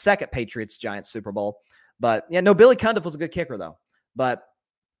 the second Patriots-Giants Super Bowl. But yeah, no, Billy Cundiff was a good kicker though. But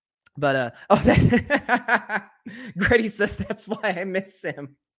Grady says that's why I miss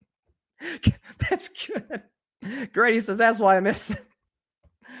him. That's good. Grady says that's why I miss him.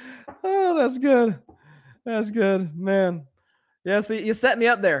 Oh, that's good. That's good, man. Yeah, see, you set me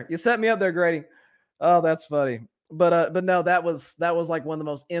up there. Grady. Oh, that's funny. But no, that was like one of the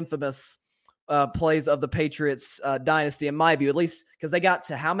most infamous plays of the Patriots dynasty, in my view, at least, because they got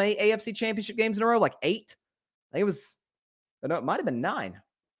to how many AFC Championship games in a row? Like 8? I think it might have been 9.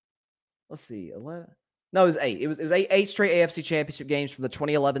 Let's see, 11. No, it was 8. It was eight straight AFC Championship games from the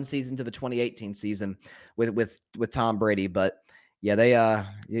 2011 season to the 2018 season with Tom Brady. But yeah, they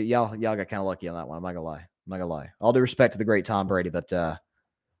y'all got kind of lucky on that one. I'm not gonna lie. All due respect to the great Tom Brady, but yeah,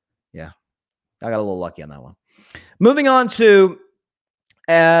 I got a little lucky on that one. Moving on to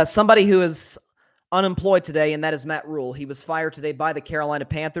somebody who is unemployed today, and that is Matt Rhule. He was fired today by the Carolina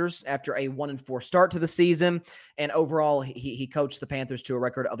Panthers after a 1-4 start to the season, and overall he coached the Panthers to a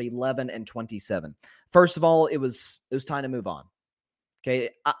record of 11-27. First of all, it was time to move on. Okay,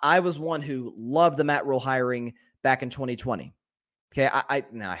 I was one who loved the Matt Rhule hiring back in 2020. Okay, I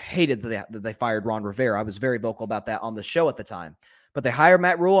hated that they fired Ron Rivera. I was very vocal about that on the show at the time. But they hired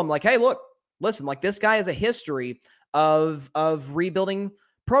Matt Rhule. I'm like, hey, look, listen, like, this guy has a history of rebuilding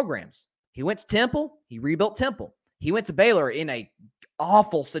programs. He went to Temple. He rebuilt Temple. He went to Baylor in a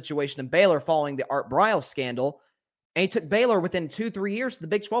awful situation in Baylor following the Art Briles scandal. And he took Baylor within 2-3 years to the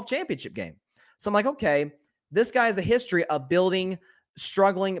Big 12 championship game. So I'm like, okay, this guy has a history of building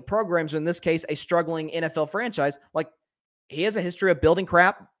struggling programs, or in this case, a struggling NFL franchise. Like, he has a history of building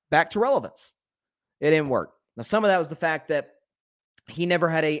crap back to relevance. It didn't work. Now, some of that was the fact that he never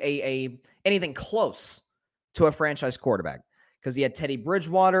had anything close to a franchise quarterback, because he had Teddy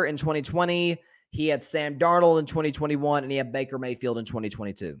Bridgewater in 2020, he had Sam Darnold in 2021, and he had Baker Mayfield in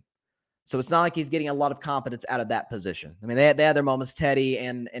 2022. So it's not like he's getting a lot of competence out of that position. I mean, they had their moments. Teddy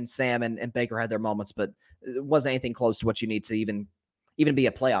and Sam and Baker had their moments, but it wasn't anything close to what you need to even be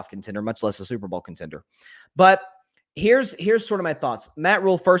a playoff contender, much less a Super Bowl contender. But here's sort of my thoughts. Matt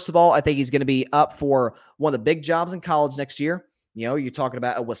Rhule, first of all, I think he's going to be up for one of the big jobs in college next year. You're talking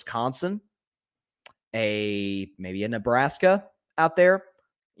about a Wisconsin, maybe a Nebraska out there.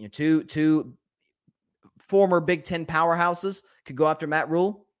 Two former Big Ten powerhouses could go after Matt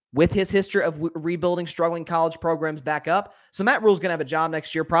Rhule with his history of rebuilding struggling college programs back up. So Matt Rhule's going to have a job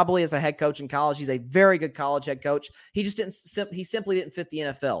next year, probably as a head coach in college. He's a very good college head coach. He just simply didn't fit the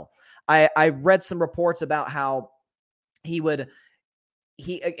NFL. I read some reports about how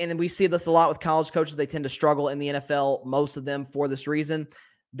and we see this a lot with college coaches. They tend to struggle in the NFL, most of them, for this reason.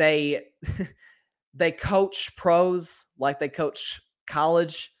 They coach pros like they coach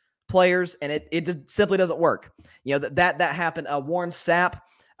college players, and it just simply doesn't work. That happened. Warren Sapp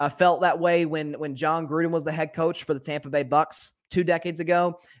felt that way when John Gruden was the head coach for the Tampa Bay Bucks 2 decades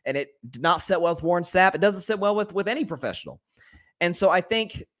ago, and it did not sit well with Warren Sapp. It doesn't sit well with any professional. And so I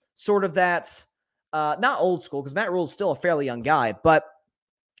think sort of that, not old school, because Matt Rhule is still a fairly young guy, but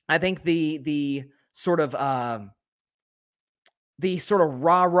I think the sort of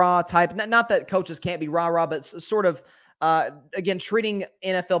rah-rah type, not that coaches can't be rah-rah, but sort of, again, treating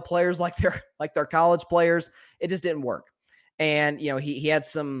NFL players like they're college players, it just didn't work. And, he had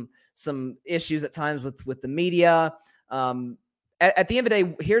some issues at times with the media. At the end of the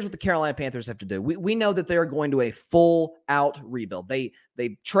day, here's what the Carolina Panthers have to do. We know that they're going to a full-out rebuild. They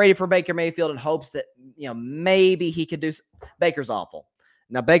traded for Baker Mayfield in hopes that, maybe he could do. Baker's awful.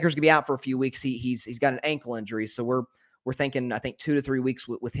 Now, Baker's going to be out for a few weeks. He's got an ankle injury, so we're thinking, I think, 2 to 3 weeks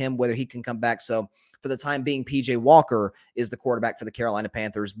with him, whether he can come back. So for the time being, PJ Walker is the quarterback for the Carolina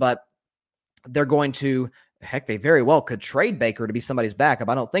Panthers, but they're going to, they very well could trade Baker to be somebody's backup.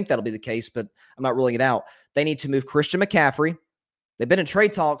 I don't think that'll be the case, but I'm not ruling it out. They need to move Christian McCaffrey. They've been in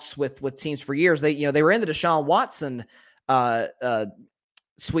trade talks with teams for years. They were in the Deshaun Watson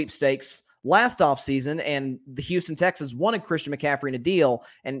sweepstakes last offseason, and the Houston Texans wanted Christian McCaffrey in a deal,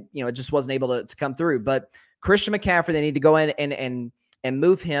 and it just wasn't able to come through. But Christian McCaffrey, they need to go in and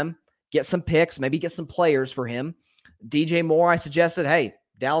move him, get some picks, maybe get some players for him. DJ Moore, I suggested, hey,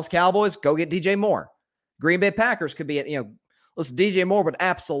 Dallas Cowboys, go get DJ Moore. Green Bay Packers could be, listen, DJ Moore would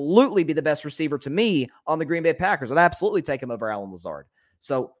absolutely be the best receiver to me on the Green Bay Packers. I'd absolutely take him over Allen Lazard.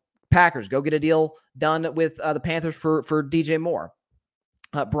 So Packers, go get a deal done with the Panthers for DJ Moore.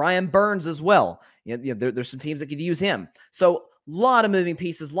 Brian Burns as well. There's some teams that could use him. So a lot of moving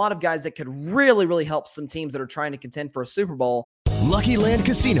pieces, a lot of guys that could really, really help some teams that are trying to contend for a Super Bowl. Lucky Land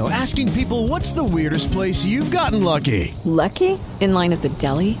Casino, asking people, what's the weirdest place you've gotten lucky? Lucky? In line at the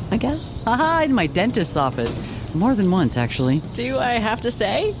deli, I guess? Aha, in my dentist's office. More than once, actually. Do I have to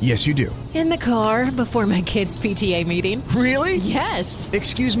say? Yes, you do. In the car before my kids' PTA meeting. Really? Yes.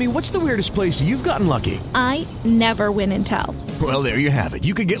 Excuse me, what's the weirdest place you've gotten lucky? I never win and tell. Well, there you have it.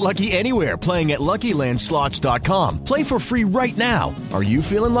 You can get lucky anywhere, playing at LuckyLandSlots.com. Play for free right now. Are you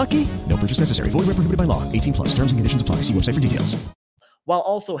feeling lucky? No purchase necessary. Void where prohibited by law. 18+. Terms and conditions apply. See website for details. While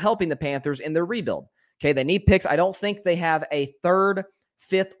also helping the Panthers in their rebuild. Okay, they need picks. I don't think they have a 3rd,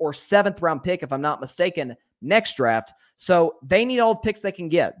 5th, or 7th round pick, if I'm not mistaken, next draft. So they need all the picks they can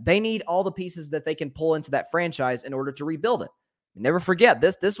get. They need all the pieces that they can pull into that franchise in order to rebuild it. Never forget,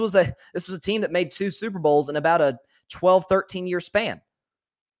 this was a team that made 2 Super Bowls in about a 12, 13-year span.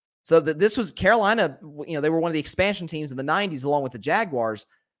 So this was Carolina, they were one of the expansion teams in the 90s along with the Jaguars.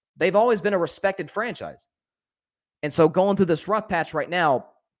 They've always been a respected franchise. And so going through this rough patch right now,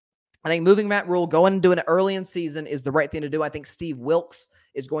 I think moving Matt Rhule, going and doing it early in season is the right thing to do. I think Steve Wilkes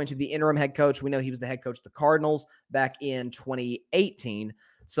is going to be the interim head coach. We know he was the head coach of the Cardinals back in 2018.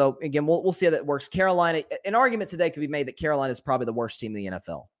 So again, we'll see how that works. Carolina, an argument today could be made that Carolina is probably the worst team in the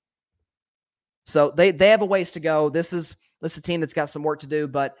NFL. So they have a ways to go. This is a team that's got some work to do.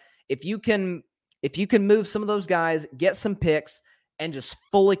 But if you can move some of those guys, get some picks, and just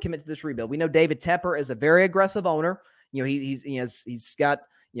fully commit to this rebuild. We know David Tepper is a very aggressive owner. He's got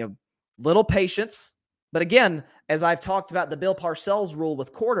little patience. But again, as I've talked about the Bill Parcells rule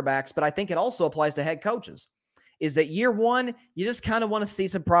with quarterbacks, but I think it also applies to head coaches, is that year one, you just kind of want to see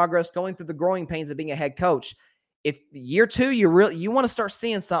some progress going through the growing pains of being a head coach. If year 2, you want to start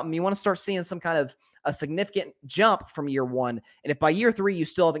seeing something, you want to start seeing some kind of a significant jump from year 1. And if by year 3, you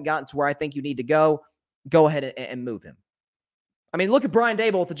still haven't gotten to where I think you need to go ahead and move him. I mean, look at Brian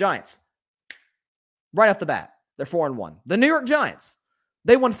Daboll with the Giants. Right off the bat, they're 4-1. The New York Giants,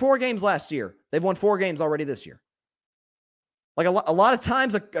 they won 4 games last year. They've won 4 games already this year. Like a lot of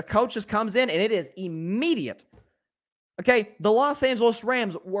times a coach just comes in and it is immediate. Okay, the Los Angeles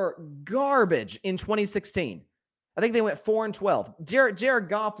Rams were garbage in 2016. I think they went 4-12. Jared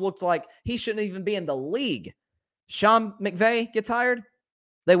Goff looked like he shouldn't even be in the league. Sean McVay gets hired.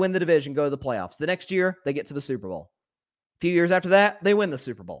 They win the division, go to the playoffs. The next year, they get to the Super Bowl. A few years after that, they win the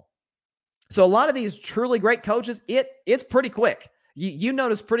Super Bowl. So a lot of these truly great coaches, it's pretty quick. You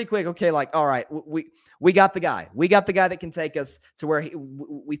notice pretty quick, okay, like, all right, we got the guy. We got the guy that can take us to where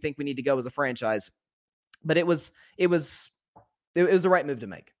we think we need to go as a franchise. But it was the right move to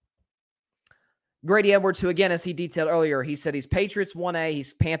make. Grady Edwards, who again, as he detailed earlier, he said he's Patriots 1A,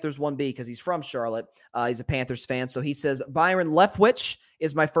 he's Panthers 1B because he's from Charlotte. He's a Panthers fan. So he says, Byron Leftwich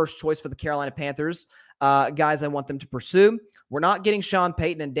is my first choice for the Carolina Panthers. Guys I want them to pursue. We're not getting Sean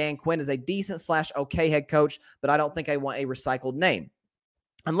Payton, and Dan Quinn is a decent/okay head coach, but I don't think I want a recycled name.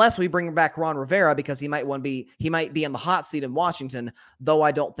 Unless we bring back Ron Rivera because he might be in the hot seat in Washington, though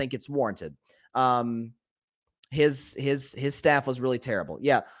I don't think it's warranted. His staff was really terrible.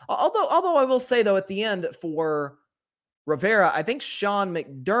 Yeah. Although I will say though, at the end for Rivera, I think Sean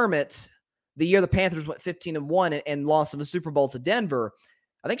McDermott, the year the Panthers went 15-1 and lost in the Super Bowl to Denver,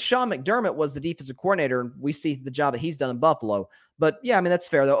 I think Sean McDermott was the defensive coordinator, and we see the job that he's done in Buffalo. But yeah, I mean, that's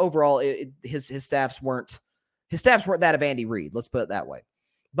fair though. Overall, his staffs weren't that of Andy Reid. Let's put it that way.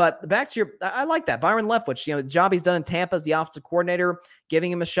 But back to I like that. Byron Leftwich, the job he's done in Tampa as the offensive coordinator,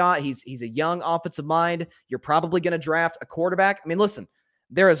 giving him a shot. He's a young offensive mind. You're probably going to draft a quarterback. I mean, listen,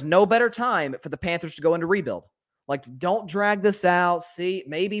 there is no better time for the Panthers to go into rebuild. Like, don't drag this out. See,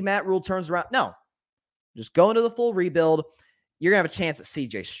 maybe Matt Rhule turns around. No, just go into the full rebuild. You're going to have a chance at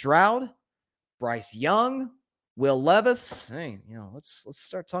C.J. Stroud, Bryce Young, Will Levis. Hey, let's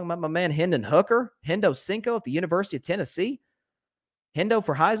start talking about my man Hendon Hooker, Hendo Cinco at the University of Tennessee. Hendo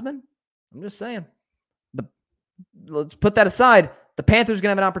for Heisman? I'm just saying. But let's put that aside. The Panthers are going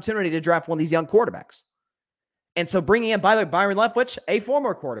to have an opportunity to draft one of these young quarterbacks. And so bringing in, by the way, Byron Leftwich, a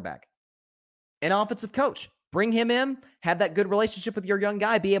former quarterback, an offensive coach. Bring him in, have that good relationship with your young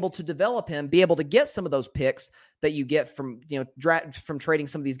guy, be able to develop him, be able to get some of those picks that you get from, from trading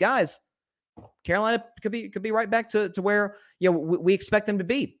some of these guys. Carolina could be right back to where, we expect them to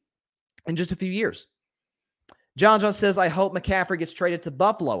be in just a few years. John says, I hope McCaffrey gets traded to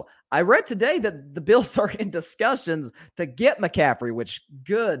Buffalo. I read today that the Bills are in discussions to get McCaffrey, which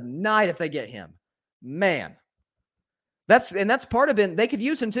good night if they get him. Man. That's part of it. They could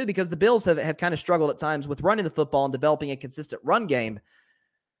use him too, because the Bills have kind of struggled at times with running the football and developing a consistent run game.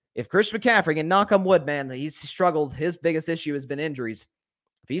 If Christian McCaffrey, and knock on wood, man, he's struggled. His biggest issue has been injuries.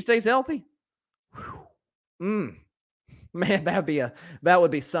 If he stays healthy, man, that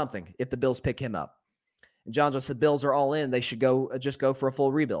would be something if the Bills pick him up. And John just said Bills are all in. They should just go for a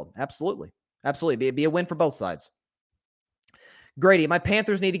full rebuild. Absolutely. Be a win for both sides. Grady, my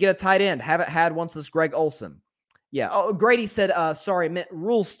Panthers need to get a tight end. Haven't had one since Greg Olsen. Yeah. Oh, Grady said, sorry, meant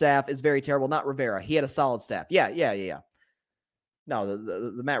Rhule's staff is very terrible, not Rivera. He had a solid staff. Yeah. No,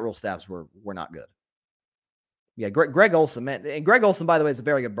 the Matt Rhule staffs were not good. Yeah, Greg Olsen, man. And Greg Olsen, by the way, is a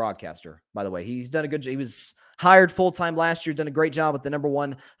very good broadcaster, by the way. He's done a good job. He was hired full-time last year, done a great job with the number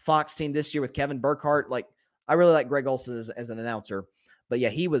 1 Fox team this year with Kevin Burkhardt. I really like Greg Olsen as an announcer. But yeah,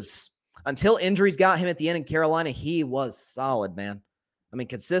 he was, until injuries got him at the end in Carolina, he was solid, man. I mean,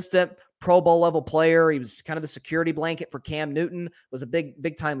 consistent, Pro Bowl level player. He was kind of the security blanket for Cam Newton, was a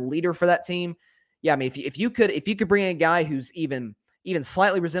big time leader for that team. Yeah, I mean, if you could bring in a guy who's even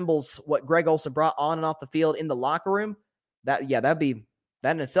slightly resembles what Greg Olsen brought on and off the field in the locker room, that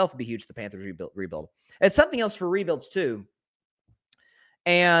in itself would be huge. The Panthers rebuild. It's something else for rebuilds too.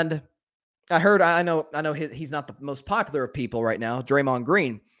 And I know he's not the most popular of people right now, Draymond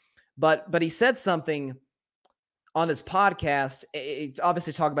Green, but he said something on his podcast. It's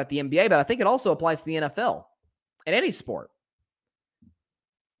obviously talking about the NBA, but I think it also applies to the NFL and any sport.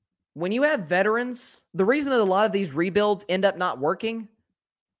 When you have veterans, the reason that a lot of these rebuilds end up not working,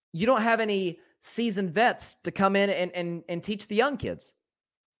 you don't have any seasoned vets to come in and teach the young kids.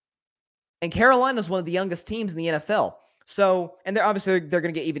 And Carolina is one of the youngest teams in the NFL. So, and they're going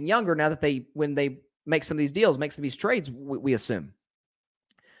to get even younger now that when they make some of these deals, make some of these trades, we assume.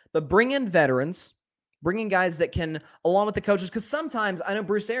 But bring in veterans, bring in guys that can, along with the coaches, because sometimes, I know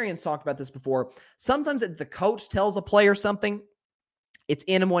Bruce Arians talked about this before, sometimes if the coach tells a player something, it's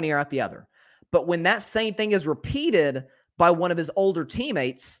in one ear out the other. But when that same thing is repeated by one of his older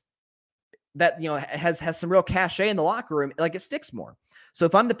teammates that, has some real cachet in the locker room, it sticks more. So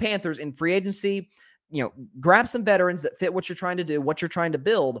if I'm the Panthers in free agency, grab some veterans that fit what you're trying to do, what you're trying to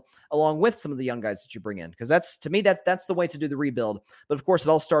build, along with some of the young guys that you bring in. Because that's the way to do the rebuild. But of course, it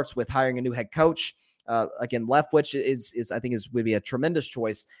all starts with hiring a new head coach. Again, Leftwich would be a tremendous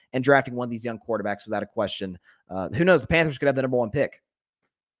choice, and drafting one of these young quarterbacks without a question. Who knows? The Panthers could have the number 1 pick.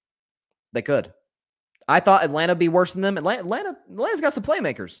 They could. I thought Atlanta would be worse than them. Atlanta's got some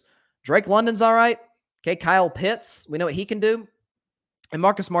playmakers. Drake London's all right. Okay, Kyle Pitts, we know what he can do. And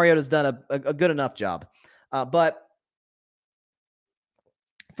Marcus Mariota's done a good enough job. But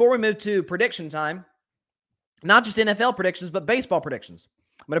before we move to prediction time, not just NFL predictions, but baseball predictions.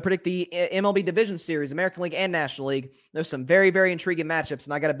 I'm going to predict the MLB Division Series, American League and National League. There's some very, very intriguing matchups,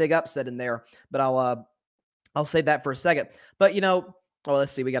 and I got a big upset in there, but I'll save that for a second. But,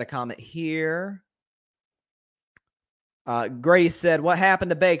 let's see. We got a comment here. Grady said, what happened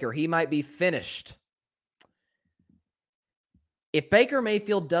to Baker? He might be finished. If Baker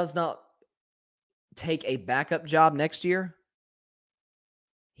Mayfield does not take a backup job next year,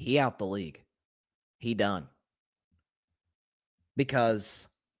 he out the league. He done. Because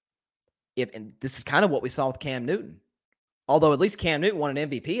and this is kind of what we saw with Cam Newton. Although at least Cam Newton won an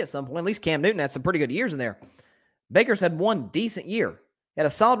MVP at some point. At least Cam Newton had some pretty good years in there. Baker's had one decent year. He had a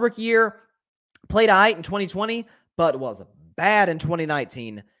solid rookie year, played all right in 2020, but was bad in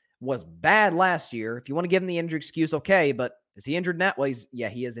 2019, was bad last year. If you want to give him the injury excuse, okay, but is he injured now? Well,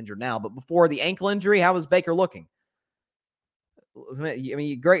 he is injured now, but before the ankle injury, how was Baker looking? I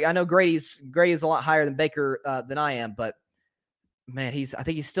mean, I know Grady's a lot higher than Baker than I am, but man, I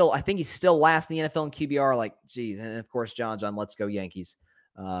think he's still last in the NFL in QBR. Geez, and of course, John, let's go Yankees.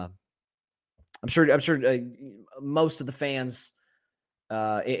 I'm sure most of the fans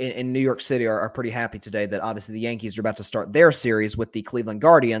in New York City are pretty happy today that obviously the Yankees are about to start their series with the Cleveland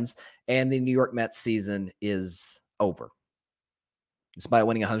Guardians, and the New York Mets season is over. Despite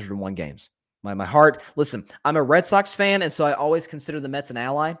winning 101 games. My heart, listen, I'm a Red Sox fan, and so I always consider the Mets an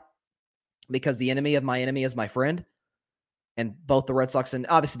ally because the enemy of my enemy is my friend. And both the Red Sox and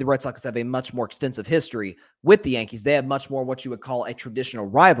obviously the Red Sox have a much more extensive history with the Yankees. They have much more what you would call a traditional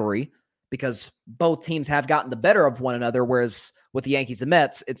rivalry because both teams have gotten the better of one another, whereas with the Yankees and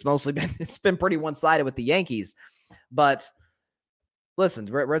Mets, it's been pretty one-sided with the Yankees. But listen,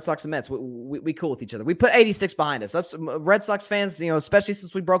 Red Sox and Mets, we cool with each other. We put 86 behind us. Us Red Sox fans, especially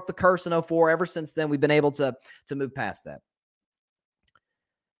since we broke the curse in 2004, ever since then, we've been able to move past that.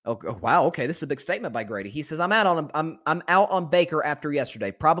 Oh wow, okay, this is a big statement by Grady. He says, I'm out on Baker after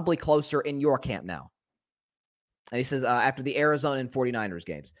yesterday, probably closer in your camp now. And he says, after the Arizona and 49ers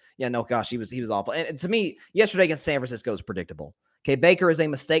games. Yeah, no, gosh, he was awful. And to me, yesterday against San Francisco is predictable. Okay, Baker is a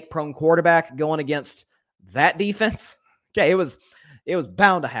mistake-prone quarterback going against that defense. Okay, it was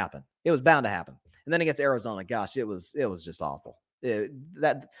bound to happen. It was bound to happen. And then against Arizona, gosh, it was just awful.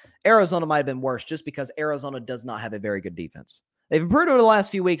 That Arizona might have been worse just because Arizona does not have a very good defense. They've improved over the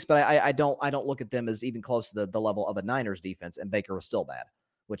last few weeks, but I don't look at them as even close to the level of a Niners defense, and Baker was still bad,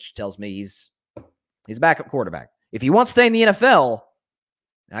 which tells me he's a backup quarterback. If he wants to stay in the NFL,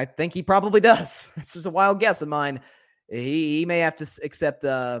 I think he probably does. It's just a wild guess of mine. He may have to accept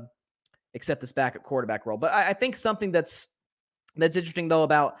this backup quarterback role. But I think something that's interesting, though,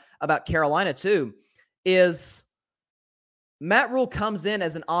 about Carolina, too, is Matt Rhule comes in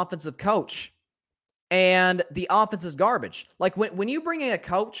as an offensive coach, and the offense is garbage. Like, when you bring in a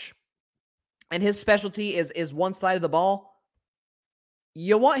coach and his specialty is one side of the ball,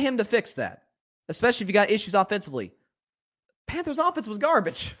 you want him to fix that, especially if you got issues offensively. Panthers' offense was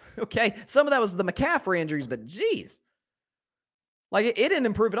garbage, okay? Some of that was the McCaffrey injuries, but geez. Like, it didn't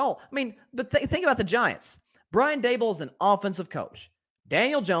improve at all. I mean, but think about the Giants. Brian Daboll is an offensive coach.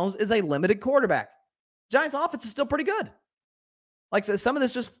 Daniel Jones is a limited quarterback. Giants' offense is still pretty good. Like, so some of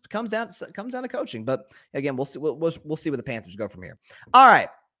this just comes down to coaching. But again, we'll see where the Panthers go from here. All right.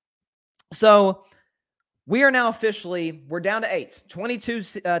 So we are now we're down to 8. 22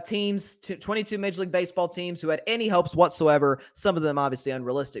 teams, 22 Major League Baseball teams who had any hopes whatsoever. Some of them obviously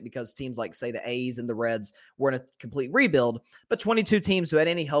unrealistic because teams like, say, the A's and the Reds were in a complete rebuild. But 22 teams who had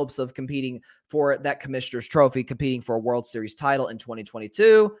any hopes of competing for that Commissioner's Trophy, competing for a World Series title in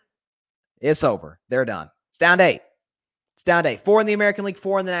 2022, it's over. They're done. It's down to 8. It's down to 8. 4 in the American League,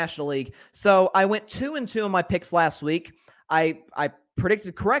 4 in the National League. So I went 2-2 in my picks last week. I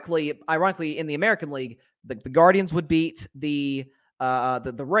predicted correctly, ironically, in the American League, the Guardians would beat the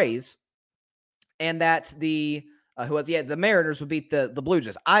Rays, and that the Mariners would beat the Blue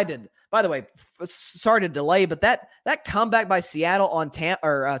Jays. I did. By the way, sorry to delay, but that comeback by Seattle on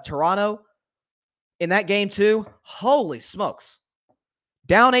Toronto in that game too. Holy smokes!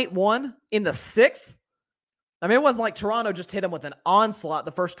 Down 8-1 in the 6th. I mean, it wasn't like Toronto just hit them with an onslaught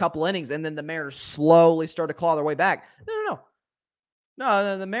the first couple innings, and then the Mariners slowly started to claw their way back.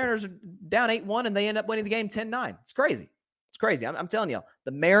 No, the Mariners are down 8-1, and they end up winning the game 10-9. It's crazy. It's crazy. I'm telling you,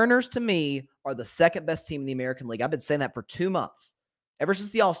 the Mariners, to me, are the second best team in the American League. I've been saying that for 2 months. Ever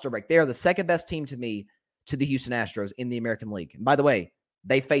since the All-Star break, they are the second best team to me to the Houston Astros in the American League. And by the way,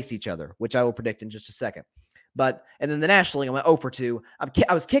 they face each other, which I will predict in just a second. And then the National League, I went 0-2.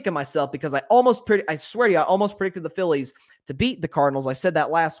 I was kicking myself because I swear to you, I almost predicted the Phillies to beat the Cardinals. I said that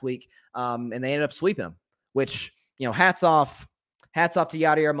last week, and they ended up sweeping them, which, hats off to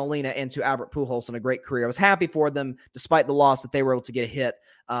Yadier Molina and to Albert Pujols on a great career. I was happy for them, despite the loss, that they were able to get a hit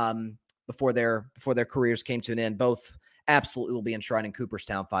before their careers came to an end. Both absolutely will be enshrined in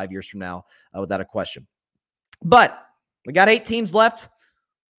Cooperstown 5 years from now, without a question. But we got 8 teams left.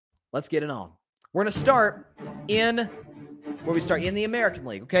 Let's get it on. We're going to start in the American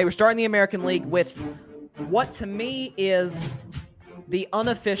League. Okay, we're starting the American League with what to me is the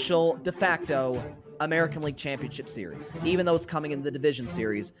unofficial de facto American League Championship Series, even though it's coming in the division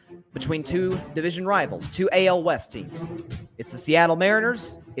series between 2 division rivals, 2 AL West teams. It's the Seattle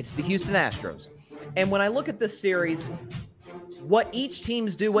Mariners, it's the Houston Astros. And when I look at this series, what each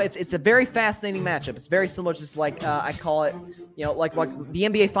teams do, it's a very fascinating matchup. It's very similar, just like I call it, like the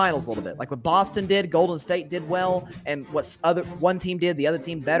NBA Finals a little bit. Like what Boston did, Golden State did well, and what one team did, the other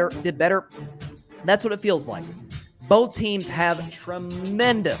team did better. That's what it feels like. Both teams have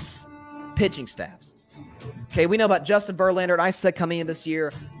tremendous pitching staffs. Okay, we know about Justin Verlander, and I said coming in this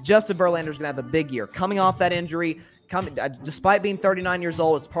year, Justin Verlander's going to have a big year. Coming off that injury, despite being 39 years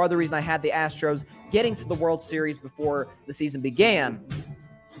old, it's part of the reason I had the Astros getting to the World Series before the season began.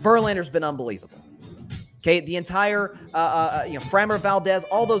 Verlander's been unbelievable. Okay, the entire, Framber Valdez,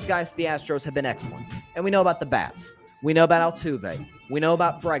 all those guys to the Astros have been excellent. And we know about the bats. We know about Altuve. We know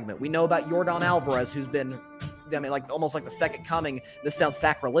about Bregman. We know about Yordan Alvarez, who's been, almost like the second coming. This sounds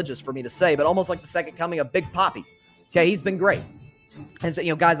sacrilegious for me to say, but almost like the second coming of Big Papi. Okay, he's been great. And so,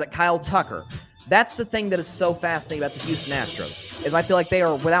 guys like Kyle Tucker. That's the thing that is so fascinating about the Houston Astros, is I feel like they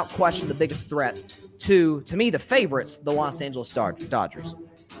are, without question, the biggest threat to me, the favorites, the Los Angeles Dodgers.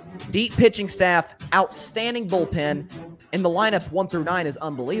 Deep pitching staff, outstanding bullpen, and the lineup 1 through 9 is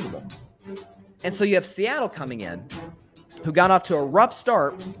unbelievable. And so you have Seattle coming in, who got off to a rough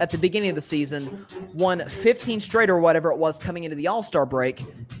start at the beginning of the season, won 15 straight or whatever it was coming into the All-Star break,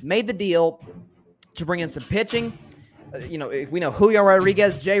 made the deal to bring in some pitching. We know Julio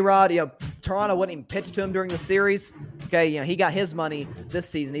Rodriguez, J-Rod, Toronto wouldn't even pitch to him during the series. Okay, he got his money this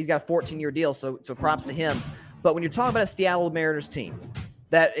season. He's got a 14-year deal, so props to him. But when you're talking about a Seattle Mariners team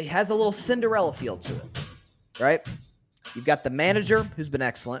that has a little Cinderella feel to it, right? You've got the manager, who's been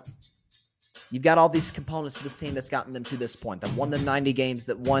excellent. You've got all these components to this team that's gotten them to this point, that won them 90 games,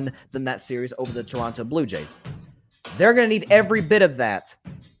 that won them that series over the Toronto Blue Jays. They're going to need every bit of that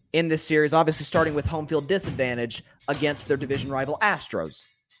in this series, obviously starting with home field disadvantage against their division rival Astros.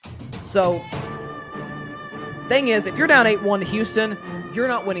 So, thing is, if you're down 8-1 to Houston, you're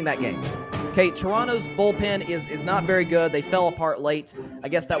not winning that game. Okay, Toronto's bullpen is not very good. They fell apart late. I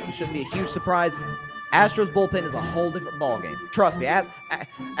guess that shouldn't be a huge surprise. Astros bullpen is a whole different ballgame. Trust me, ask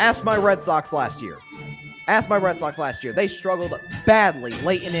my Red Sox last year. Ask my Red Sox last year. They struggled badly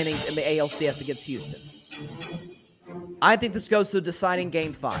late in innings in the ALCS against Houston. I think this goes to the deciding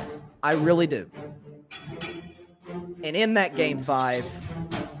Game 5. I really do. And in that Game 5,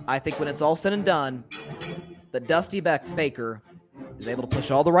 I think when it's all said and done, that Dusty Baker is able to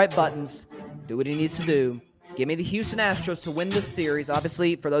push all the right buttons, do what he needs to do. Give me the Houston Astros to win this series.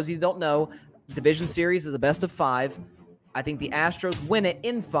 Obviously, for those of you who don't know, division series is a best of 5. I think the Astros win it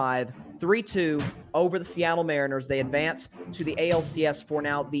in 5, 3-2 over the Seattle Mariners. They advance to the ALCS for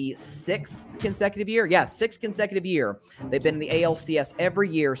now the 6th consecutive year. Yeah, 6th consecutive year. They've been in the ALCS every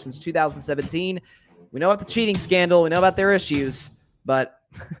year since 2017. We know about the cheating scandal. We know about their issues, but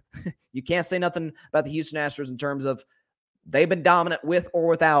you can't say nothing about the Houston Astros in terms of they've been dominant with or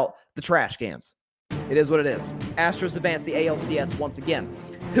without the trash cans. It is what it is. Astros advance the ALCS once again.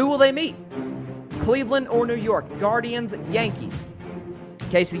 Who will they meet? Cleveland or New York? Guardians, Yankees.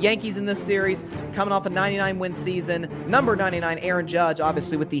 Okay, so the Yankees in this series, coming off a 99-win season. Number 99, Aaron Judge,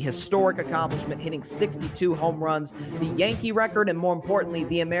 obviously with the historic accomplishment, hitting 62 home runs. The Yankee record, and more importantly,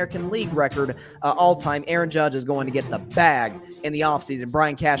 the American League record all-time. Aaron Judge is going to get the bag in the offseason.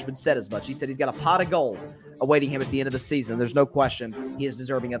 Brian Cashman said as much. He said he's got a pot of gold awaiting him at the end of the season. There's no question he is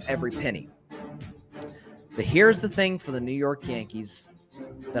deserving of every penny. But here's the thing for the New York Yankees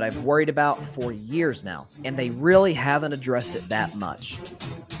that I've worried about for years now, and they really haven't addressed it that much.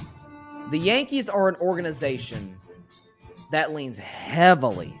 The Yankees are an organization that leans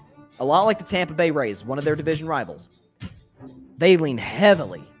heavily, a lot like the Tampa Bay Rays, one of their division rivals. They lean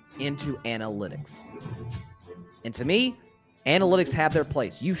heavily into analytics. And to me, analytics have their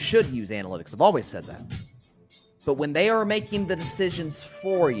place. You should use analytics. I've always said that. But when they are making the decisions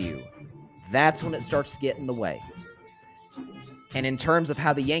for you, that's when it starts to get in the way. And in terms of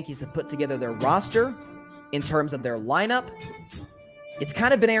how the Yankees have put together their roster, in terms of their lineup, it's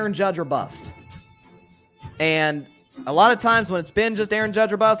kind of been Aaron Judge or bust. And a lot of times when it's been just Aaron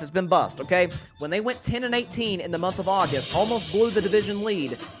Judge or bust, it's been bust, okay? When they went 10-18 in the month of August, almost blew the division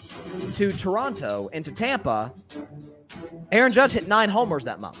lead to Toronto and to Tampa, Aaron Judge hit 9 homers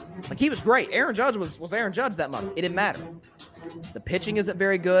that month. Like, he was great. Aaron Judge was Aaron Judge that month. It didn't matter. The pitching isn't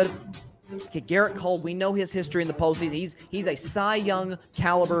very good. Okay, Garrett Cole, we know his history in the postseason. He's a Cy Young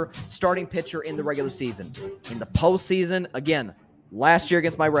caliber starting pitcher in the regular season. In the postseason, again, last year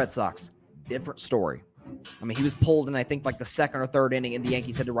against my Red Sox, different story. I mean, he was pulled in, I think, like the second or third inning, and the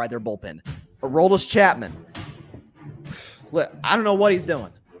Yankees had to ride their bullpen. Aroldis Chapman, look, I don't know what he's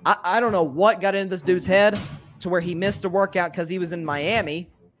doing. I don't know what got into this dude's head to where he missed a workout because he was in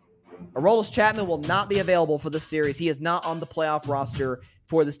Miami. Aroldis Chapman will not be available for this series. He is not on the playoff roster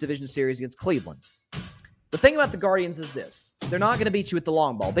for this division series against Cleveland. The thing about the Guardians is this. They're not going to beat you with the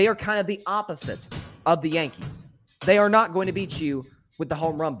long ball. They are kind of the opposite of the Yankees. They are not going to beat you with the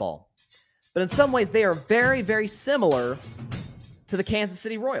home run ball. But in some ways, they are very, very similar to the Kansas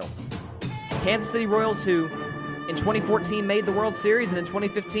City Royals. Kansas City Royals who in 2014 made the World Series and in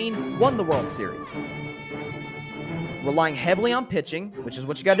 2015 won the World Series. Relying heavily on pitching, which is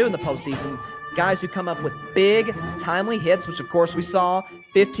what you got to do in the postseason. Guys who come up with big, timely hits, which of course we saw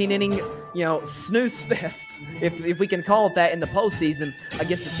 15-inning, snooze fest, if we can call it that, in the postseason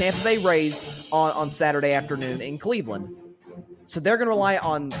against the Tampa Bay Rays on Saturday afternoon in Cleveland. So they're going to rely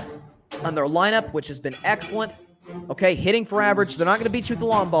on their lineup, which has been excellent. Okay, hitting for average. They're not going to beat you with the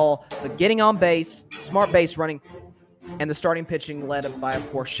long ball, but getting on base, smart base running, and the starting pitching led by,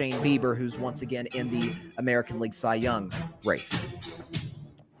 of course, Shane Bieber, who's once again in the American League Cy Young race.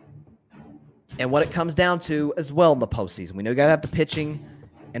 And what it comes down to as well in the postseason, we know you got to have the pitching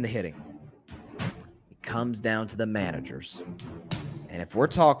and the hitting. It comes down to the managers. And if we're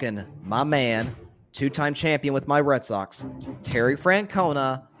talking my man, two-time champion with my Red Sox, Terry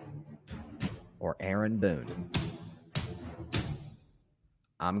Francona or Aaron Boone,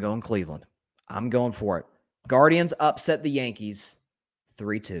 I'm going Cleveland. I'm going for it. Guardians upset the Yankees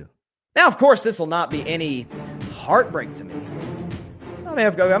 3-2. Now, of course, this will not be any heartbreak to me. I'm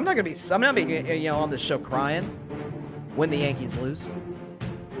not going to be on this show crying when the Yankees lose.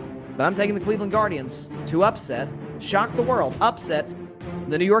 But I'm taking the Cleveland Guardians to upset, shock the world, upset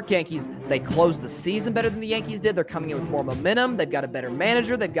the New York Yankees. They closed the season better than the Yankees did. They're coming in with more momentum. They've got a better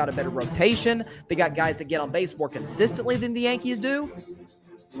manager. They've got a better rotation. They got guys that get on base more consistently than the Yankees do.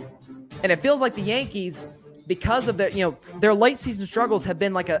 And it feels like the Yankees, because of their late season struggles, have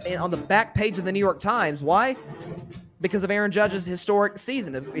been on the back page of the New York Times. Why? Because of Aaron Judge's historic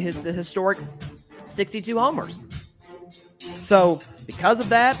season, the historic 62 homers. So because of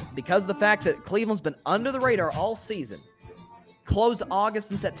that, because of the fact that Cleveland's been under the radar all season, closed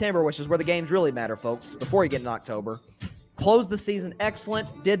August and September, which is where the games really matter, folks, before you get in October, closed the season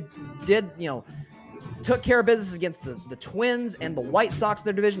excellent, took care of business against the Twins and the White Sox in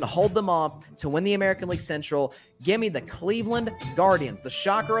their division to hold them off, to win the American League Central. Give me the Cleveland Guardians, the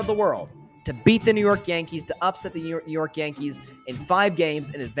shocker of the world, to beat the New York Yankees, to upset the New York Yankees in 5 games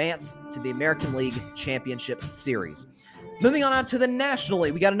and advance to the American League Championship Series. Moving on to the National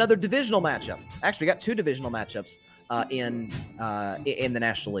League, we got another divisional matchup. Actually, we got 2 divisional matchups in the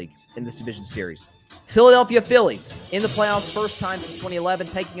National League in this division series. Philadelphia Phillies in the playoffs, first time since 2011,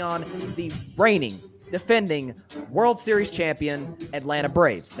 taking on the reigning, defending World Series champion Atlanta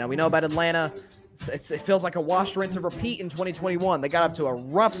Braves. Now, we know about Atlanta. It feels like a wash, rinse, and repeat in 2021. They got up to a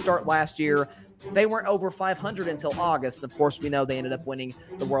rough start last year. They weren't over 500 until August. And of course, we know they ended up winning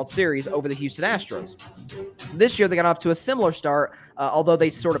the World Series over the Houston Astros. This year, they got off to a similar start, although they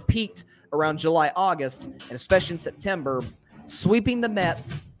sort of peaked around July, August, and especially in September, sweeping the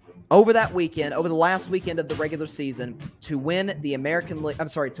Mets over that weekend, over the last weekend of the regular season, to win the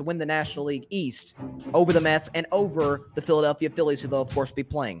to win the National League East over the Mets and over the Philadelphia Phillies, who they'll, of course, be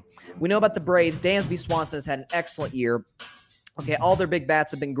playing. We know about the Braves. Dansby Swanson has had an excellent year. Okay, all their big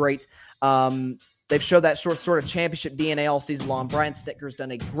bats have been great. They've showed that sort of championship DNA all season long. Brian Snitker's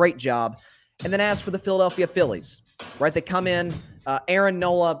done a great job. And then as for the Philadelphia Phillies, right, they come in. Aaron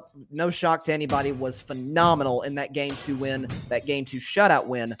Nola, no shock to anybody, was phenomenal in that Game 2 win, that Game 2 shutout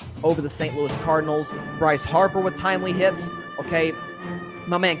win over the St. Louis Cardinals. Bryce Harper with timely hits. Okay,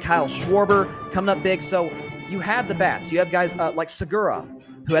 my man Kyle Schwarber coming up big. So you have the bats. You have guys like Segura,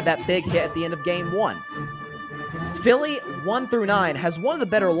 who had that big hit at the end of Game 1. Philly, 1 through 9, has one of the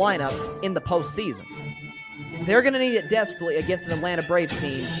better lineups in the postseason. They're going to need it desperately against an Atlanta Braves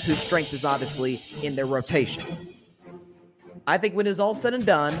team whose strength is obviously in their rotation. I think when it's all said and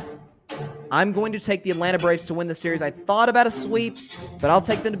done, I'm going to take the Atlanta Braves to win the series. I thought about a sweep, but I'll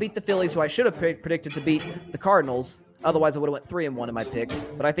take them to beat the Phillies, who I should have predicted to beat the Cardinals. Otherwise, I would have went 3-1 in my picks.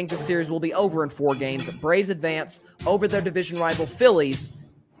 But I think this series will be over in 4 games. Braves advance over their division rival Phillies,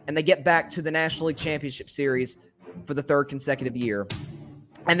 and they get back to the National League Championship Series for the 3rd consecutive year.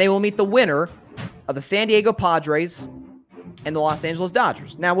 And they will meet the winner of the San Diego Padres and the Los Angeles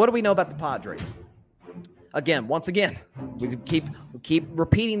Dodgers. Now, what do we know about the Padres? Once again, we keep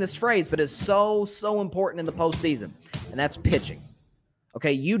repeating this phrase, but it's so important in the postseason, and that's pitching.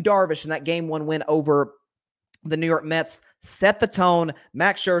 Okay, Yu Darvish in that Game 1 win over the New York Mets set the tone.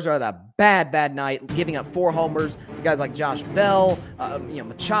 Max Scherzer had a bad night, giving up 4 homers. The guys like Josh Bell,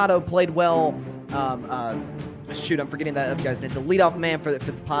 Machado played well. I'm forgetting that other guy's name. The leadoff man for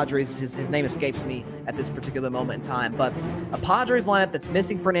the Padres, his name escapes me at this particular moment in time. But a Padres lineup that's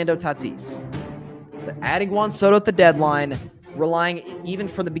missing Fernando Tatis. But adding Juan Soto at the deadline, relying even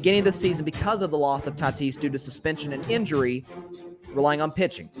from the beginning of the season because of the loss of Tatis due to suspension and injury, relying on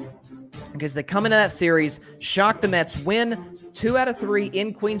pitching. Because they come into that series, shock the Mets, win 2 out of 3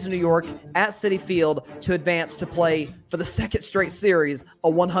 in Queens, New York, at Citi Field to advance to play for the 2nd straight series, a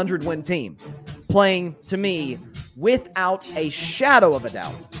 100-win team. Playing, to me, without a shadow of a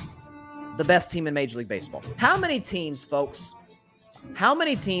doubt, the best team in Major League Baseball. How many teams, folks,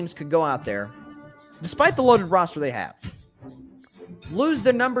 could go out there, despite the loaded roster they have, lose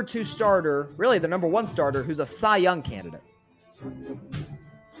their number 2 starter, really their number 1 starter, who's a Cy Young candidate,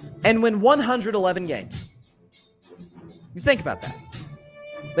 and win 111 games? You think about that.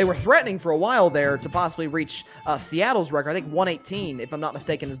 They were threatening for a while there to possibly reach Seattle's record. I think 118, if I'm not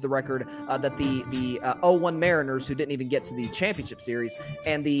mistaken, is the record that the 0-1 Mariners, who didn't even get to the championship series,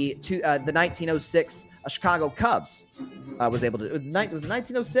 and the 1906 Chicago Cubs was able to. Was it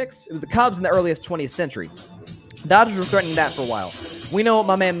 1906? It was the Cubs in the earliest 20th century. Dodgers were threatening that for a while. We know what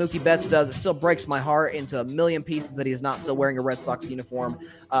my man Mookie Betts does. It still breaks my heart into a million pieces that he is not still wearing a Red Sox uniform.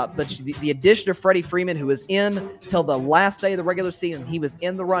 But the addition of Freddie Freeman, who was in till the last day of the regular season, he was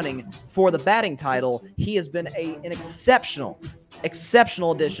in the running for the batting title. He has been an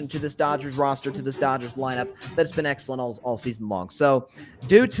exceptional addition to this Dodgers roster, to this Dodgers lineup that's been excellent all season long. So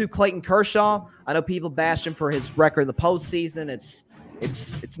due to Clayton Kershaw, I know people bashed him for his record in the postseason.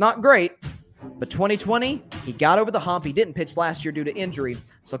 It's not great. But 2020, he got over the hump. He didn't pitch last year due to injury.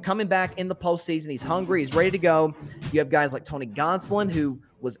 So coming back in the postseason, he's hungry. He's ready to go. You have guys like Tony Gonsolin, who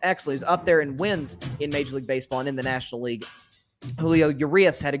was excellent. He's up there in wins in Major League Baseball and in the National League. Julio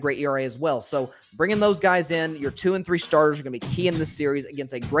Urias had a great ERA as well. So bringing those guys in, your 2 and 3 starters are going to be key in this series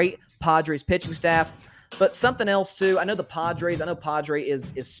against a great Padres pitching staff. But something else, too. I know Padre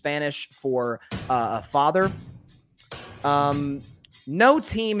is Spanish for father. No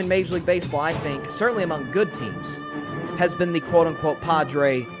team in Major League Baseball, I think, certainly among good teams, has been the quote-unquote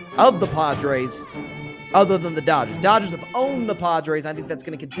Padre of the Padres other than the Dodgers. Dodgers have owned the Padres. I think that's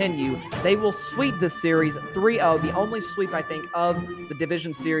going to continue. They will sweep this series 3-0, the only sweep, I think, of the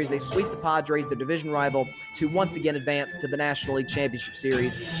division series. They sweep the Padres, their division rival, to once again advance to the National League Championship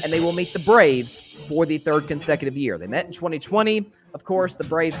Series, and they will meet the Braves for the 3rd consecutive year. They met in 2020. Of course, the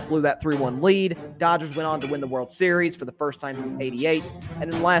Braves blew that 3-1 lead. Dodgers went on to win the World Series for the first time since '88.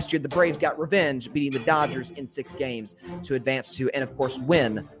 And then last year, the Braves got revenge, beating the Dodgers in 6 games to advance to, and of course,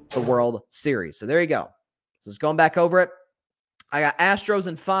 win the World Series. So there you go. So just going back over it, I got Astros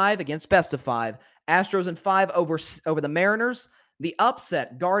in 5 against best of 5. Astros in 5 over the Mariners. The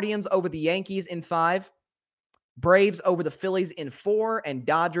upset, Guardians over the Yankees in 5. Braves over the Phillies in 4. And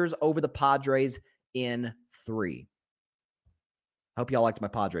Dodgers over the Padres in 3. Hope y'all liked my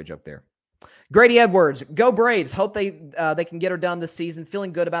Padre joke there. Grady Edwards, go Braves. Hope they can get her done this season.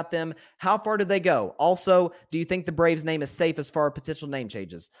 Feeling good about them. How far did they go? Also, do you think the Braves name is safe as far as potential name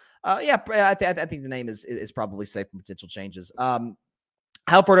changes? I think the name is probably safe for potential changes. How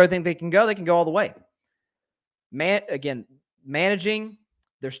far do I think they can go? They can go all the way. Managing,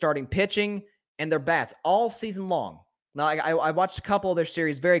 their starting pitching, and their bats all season long. Now, I watched a couple of their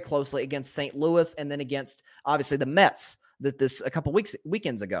series very closely against St. Louis and then against, obviously, the Mets a couple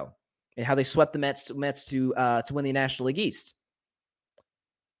weekends ago, and how they swept the Mets to win the National League East.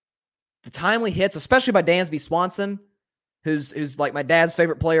 The timely hits, especially by Dansby Swanson, who's like my dad's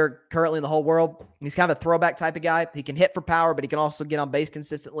favorite player currently in the whole world. He's kind of a throwback type of guy. He can hit for power, but he can also get on base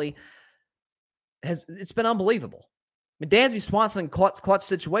consistently. It's been unbelievable. I mean, Dansby Swanson in clutch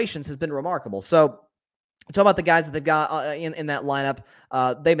situations has been remarkable. So talk about the guys that they've got in that lineup.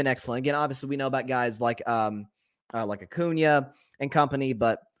 They've been excellent. Again, obviously we know about guys like Acuna and company,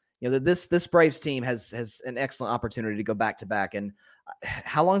 but this Braves team has an excellent opportunity to go back-to-back. And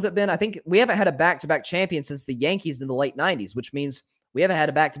how long has it been? I think we haven't had a back-to-back champion since the Yankees in the late 90s, which means we haven't had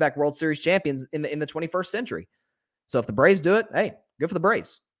a back-to-back World Series champions in the 21st century. So if the Braves do it, hey, good for the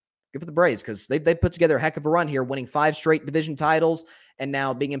Braves. Good for the Braves, because they put together a heck of a run here, winning 5 straight division titles and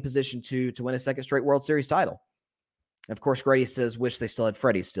now being in position to win a 2nd straight World Series title. And of course, Grady says, wish they still had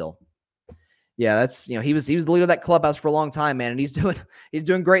Freddie still. Yeah, that's, he was the leader of that clubhouse for a long time, man, and he's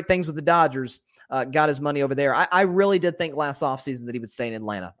doing great things with the Dodgers. Got his money over there. I really did think last offseason that he would stay in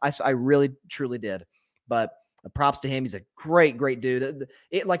Atlanta. I really, truly did. But props to him. He's a great, great dude.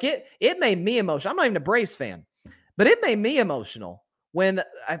 It made me emotional. I'm not even a Braves fan, but it made me emotional when,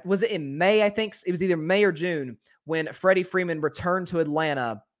 was it in May, I think? It was either May or June when Freddie Freeman returned to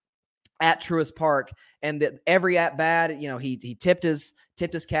Atlanta at Truist Park, and that every at bat, he tipped his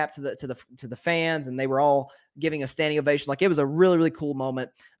cap to the fans, and they were all giving a standing ovation. Like, it was a really, really cool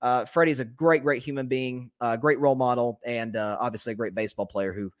moment. Freddie's a great, great human being, great role model, and obviously a great baseball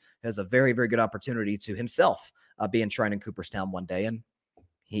player who has a very, very good opportunity to himself be enshrined in Cooperstown one day, and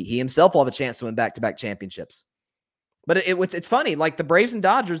he himself will have a chance to win back-to-back championships. But it's funny, like the Braves and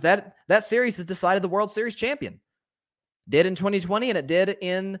Dodgers, that series has decided the World Series champion. Did in 2020, and it did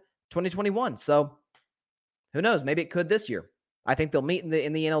in 2021. So who knows? Maybe it could this year. I think they'll meet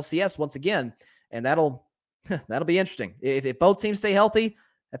in the NLCS once again, and that'll be interesting. If both teams stay healthy,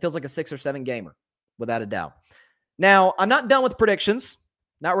 that feels like a 6 or 7 gamer, without a doubt. Now, I'm not done with predictions.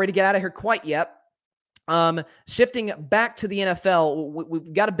 Not ready to get out of here quite yet. Shifting back to the NFL,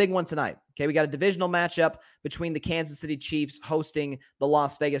 we've got a big one tonight. Okay, we got a divisional matchup between the Kansas City Chiefs hosting the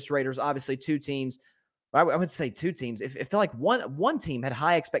Las Vegas Raiders. Obviously, 2 teams. I would say 2 teams. It felt like one team had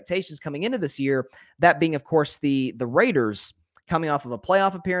high expectations coming into this year, that being, of course, the Raiders, coming off of a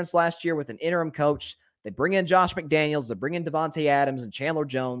playoff appearance last year with an interim coach. They bring in Josh McDaniels, they bring in Devontae Adams and Chandler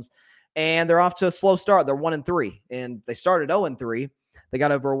Jones, and they're off to a slow start. They're 1-3, and they started 0-3. They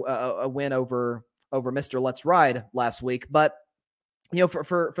got over a win over Mr. Let's Ride last week, but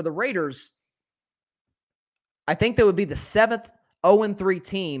For the Raiders, I think they would be the 7th 0-3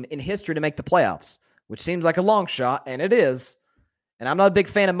 team in history to make the playoffs, which seems like a long shot, and it is. And I'm not a big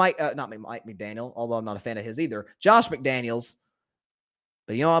fan of Mike McDaniel, although I'm not a fan of his either. Josh McDaniels.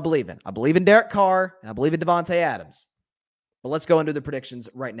 But I believe in. I believe in Derek Carr, and I believe in Devontae Adams. But let's go into the predictions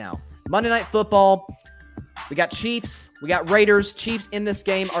right now. Monday Night Football. We got Chiefs. We got Raiders. Chiefs in this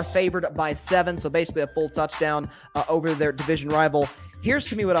game are favored by 7, so basically a full touchdown over their division rival. Here's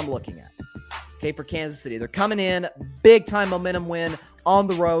to me what I'm looking at. Okay, for Kansas City. They're coming in, big-time momentum win on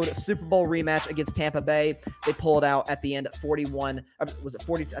the road, Super Bowl rematch against Tampa Bay. They pull it out at the end at 41. Was it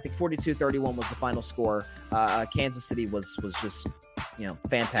 40? I think 42-31 was the final score. Kansas City was just,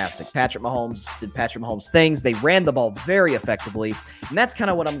 fantastic. Patrick Mahomes did Patrick Mahomes things. They ran the ball very effectively, and that's kind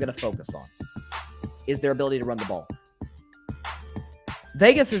of what I'm going to focus on, is their ability to run the ball.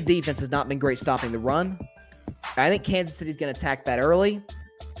 Vegas's defense has not been great stopping the run. I think Kansas City's going to attack that early,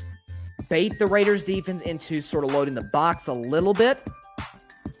 bait the Raiders defense into sort of loading the box a little bit,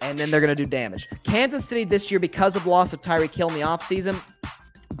 and then they're going to do damage. Kansas City this year, because of the loss of Tyreek Hill in the offseason,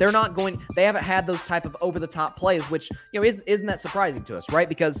 they haven't had those type of over-the-top plays, which, isn't that surprising to us, right?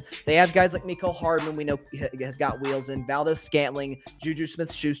 Because they have guys like Mecole Hardman, we know has got wheels in, Valdez-Scantling, Juju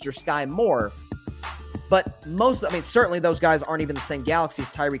Smith-Schuster, Sky Moore. But certainly those guys aren't even the same galaxy as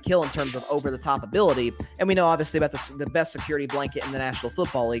Tyreek Hill in terms of over-the-top ability. And we know, obviously, about the best security blanket in the National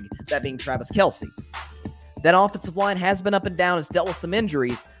Football League, that being Travis Kelce. That offensive line has been up and down, has dealt with some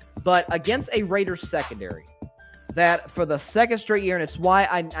injuries, but against a Raiders secondary that for the second straight year, and it's why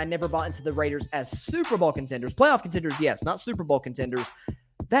I never bought into the Raiders as Super Bowl contenders. Playoff contenders, yes, not Super Bowl contenders.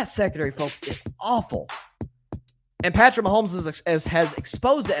 That secondary, folks, is awful. And Patrick Mahomes has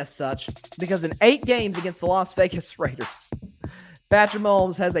exposed it as such, because in 8 games against the Las Vegas Raiders, Patrick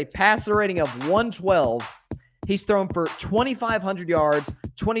Mahomes has a passer rating of 112. He's thrown for 2,500 yards,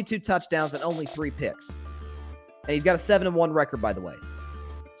 22 touchdowns, and only 3 picks. And he's got a 7-1 record, by the way.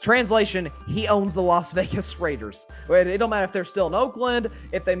 Translation, he owns the Las Vegas Raiders. It don't matter if they're still in Oakland,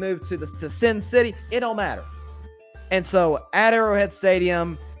 if they move to Sin City, it don't matter. And so at Arrowhead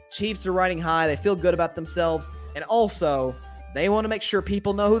Stadium, Chiefs are riding high. They feel good about themselves. And also, they want to make sure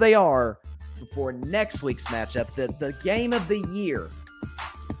people know who they are before next week's matchup, the game of the year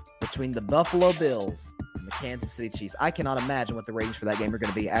between the Buffalo Bills and the Kansas City Chiefs. I cannot imagine what the ratings for that game are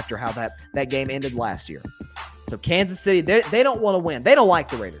going to be after how that game ended last year. So Kansas City, they don't want to win. They don't like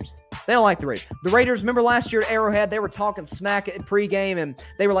the Raiders. They don't like the Raiders. The Raiders, remember last year at Arrowhead, they were talking smack at pregame, and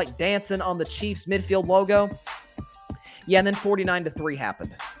they were like dancing on the Chiefs midfield logo. Yeah, and then 49-3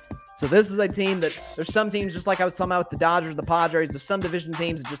 happened. So this is a team that, there's some teams, just like I was talking about with the Dodgers, the Padres, there's some division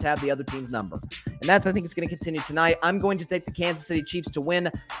teams that just have the other team's number. And that, I think, is going to continue tonight. I'm going to take the Kansas City Chiefs to win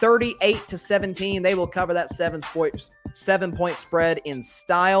 38-17. They will cover that 7-point spread in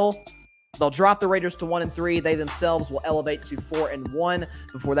style. They'll drop the Raiders to 1-3. They themselves will elevate to 4-1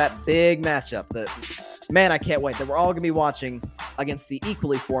 before that big matchup. Man, I can't wait that we're all going to be watching against the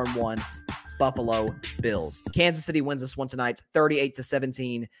equally 4-1 Buffalo Bills. Kansas City wins this one tonight,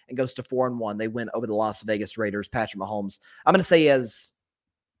 38-17, and goes to 4-1. They win over the Las Vegas Raiders. Patrick Mahomes, I'm going to say he has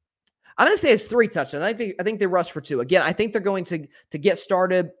 3 touchdowns. I think they rush for 2. Again, I think they're going to get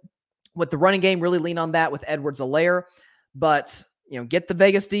started with the running game, really lean on that with Edwards-Helaire, but get the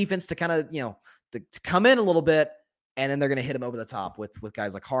Vegas defense to kind of, to come in a little bit, and then they're going to hit him over the top with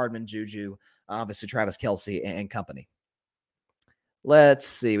guys like Hardman, Juju, obviously Travis Kelce and company. Let's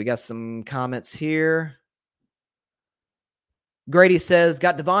see. We got some comments here. Grady says,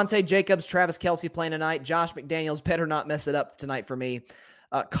 got Devontae Jacobs, Travis Kelce playing tonight. Josh McDaniels better not mess it up tonight for me.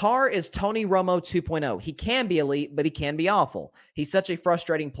 Carr is Tony Romo 2.0. He can be elite, but he can be awful. He's such a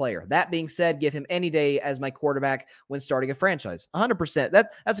frustrating player. That being said, give him any day as my quarterback when starting a franchise. 100%.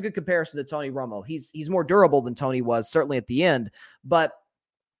 That's a good comparison to Tony Romo. He's more durable than Tony was, certainly at the end. But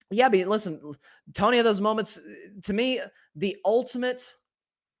yeah, but listen, Tony had those moments. To me, the ultimate,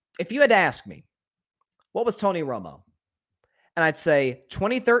 if you had to ask me, what was Tony Romo? And I'd say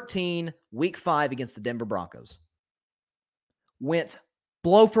 2013, week 5 against the Denver Broncos. Went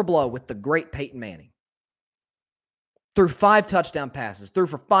blow for blow with the great Peyton Manning. Threw 5 touchdown passes, threw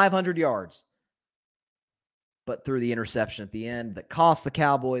for 500 yards, but threw the interception at the end that cost the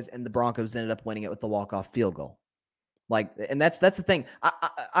Cowboys, and the Broncos ended up winning it with the walk-off field goal. And that's the thing.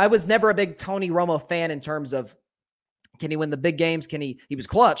 I was never a big Tony Romo fan in terms of, can he win the big games? He was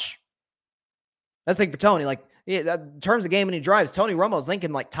clutch. That's the thing for Tony. In terms of game when he drives, Tony Romo's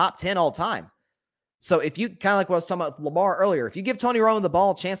thinking top 10 all time. So if you kind of like what I was talking about with Lamar earlier, if you give Tony Romo the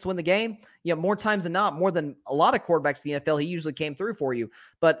ball, a chance to win the game, more times than not, more than a lot of quarterbacks in the NFL, he usually came through for you.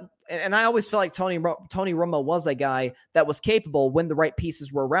 And I always felt like Tony Romo was a guy that was capable when the right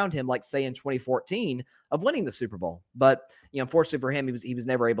pieces were around him, like say in 2014, of winning the Super Bowl. But unfortunately for him, he was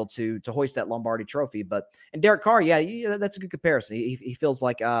never able to hoist that Lombardi trophy. And Derek Carr, yeah, that's a good comparison. He feels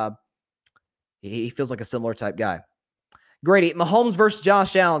like he feels like a similar type guy. Grady, Mahomes versus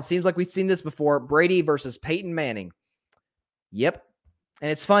Josh Allen. Seems like we've seen this before. Brady versus Peyton Manning. Yep.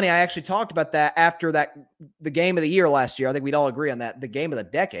 And it's funny, I actually talked about that after the game of the year last year. I think we'd all agree on that. The game of the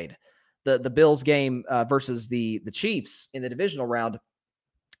decade. The Bills game versus the Chiefs in the divisional round.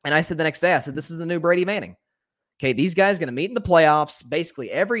 And I said the next day, this is the new Brady Manning. Okay, these guys are going to meet in the playoffs basically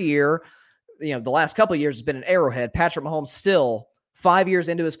every year. The last couple of years has been an Arrowhead. Patrick Mahomes still, 5 years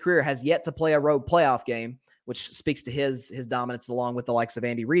into his career, has yet to play a road playoff game, which speaks to his dominance along with the likes of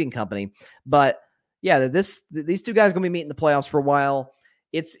Andy Reid and company. But yeah, these two guys are going to be meeting the playoffs for a while.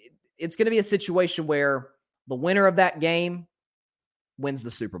 It's going to be a situation where the winner of that game wins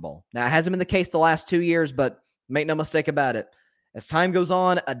the Super Bowl. Now, it hasn't been the case the last 2 years, but make no mistake about it. As time goes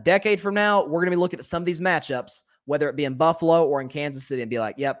on, a decade from now, we're going to be looking at some of these matchups, whether it be in Buffalo or in Kansas City, and be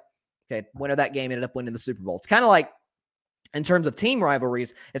like, yep, okay, winner of that game ended up winning the Super Bowl. It's kind of like, in terms of team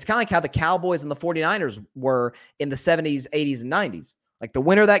rivalries, it's kind of like how the Cowboys and the 49ers were in the 70s, 80s, and 90s. Like the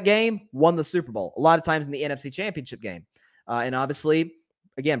winner of that game won the Super Bowl, a lot of times in the NFC Championship game. And obviously,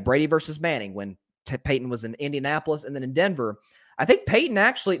 again, Brady versus Manning when Peyton was in Indianapolis and then in Denver. I think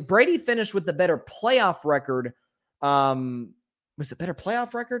Brady finished with the better playoff record. Was it better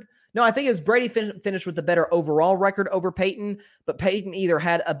playoff record? No, I think it was Brady finished with the better overall record over Peyton, but Peyton either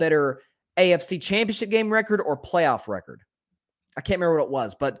had a better AFC Championship game record or playoff record. I can't remember what it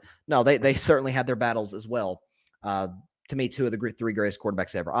was, but no, they certainly had their battles as well. To me, two of the three greatest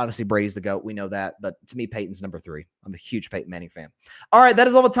quarterbacks ever. Obviously, Brady's the GOAT. We know that. But to me, Peyton's number 3. I'm a huge Peyton Manning fan. All right, that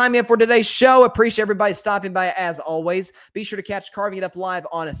is all the time we have for today's show. Appreciate everybody stopping by as always. Be sure to catch Carving It Up live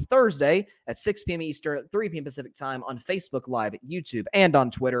on Thursday at 6 p.m. Eastern, 3 p.m. Pacific time on Facebook Live, YouTube, and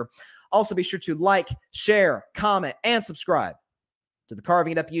on Twitter. Also, be sure to like, share, comment, and subscribe to the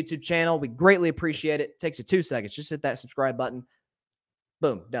Carving It Up YouTube channel. We greatly appreciate it. It takes you 2 seconds. Just hit that subscribe button.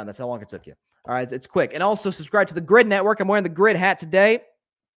 Boom, done. That's how long it took you. All right, it's quick. And also subscribe to the Grid Network. I'm wearing the Grid hat today.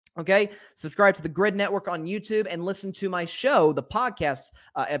 Okay, subscribe to the Grid Network on YouTube and listen to my show, the podcast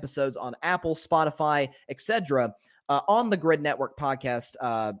episodes on Apple, Spotify, etc. On the Grid Network podcast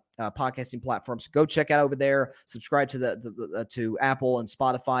podcasting platforms. So go check out over there. Subscribe to to Apple and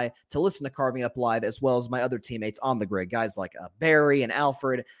Spotify to listen to Carving Up Live, as well as my other teammates on the Grid, guys like Barry and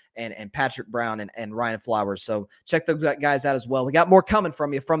Alfred and Patrick Brown and Ryan Flowers. So check those guys out as well. We got more coming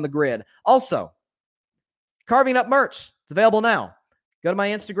from you from the Grid. Also, Carving Up merch. It's available now. Go to my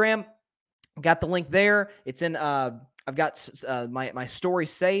Instagram. Got the link there. It's in. I've got my story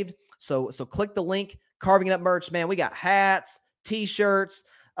saved. So click the link. Carving It Up merch, man. We got hats, T-shirts,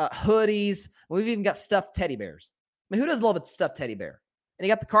 hoodies. We've even got stuffed teddy bears. I mean, who doesn't love a stuffed teddy bear? And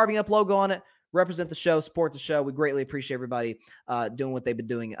you got the Carving Up logo on it. Represent the show, support the show. We greatly appreciate everybody doing what they've been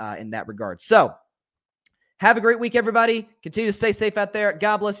doing in that regard. So have a great week, everybody. Continue to stay safe out there.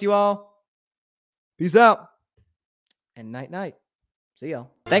 God bless you all. Peace out. And night-night. See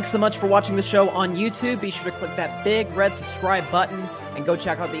y'all. Thanks so much for watching the show on YouTube. Be sure to click that big red subscribe button and go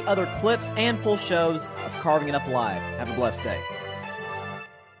check out the other clips and full shows of Carving It Up Live. Have a blessed day.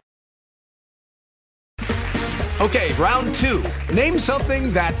 Okay, round 2. Name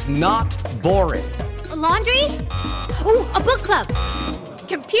something that's not boring. A laundry? Ooh, a book club.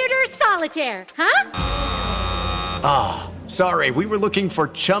 Computer solitaire, huh? Ah, sorry, we were looking for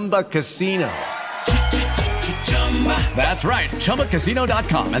Chumba Casino. That's right.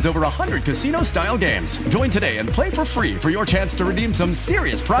 ChumbaCasino.com has over 100 casino-style games. Join today and play for free for your chance to redeem some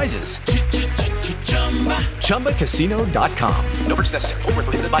serious prizes. ChumbaCasino.com. No purchase necessary. Void where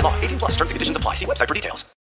prohibited by law. 18+ terms and conditions apply. See website for details.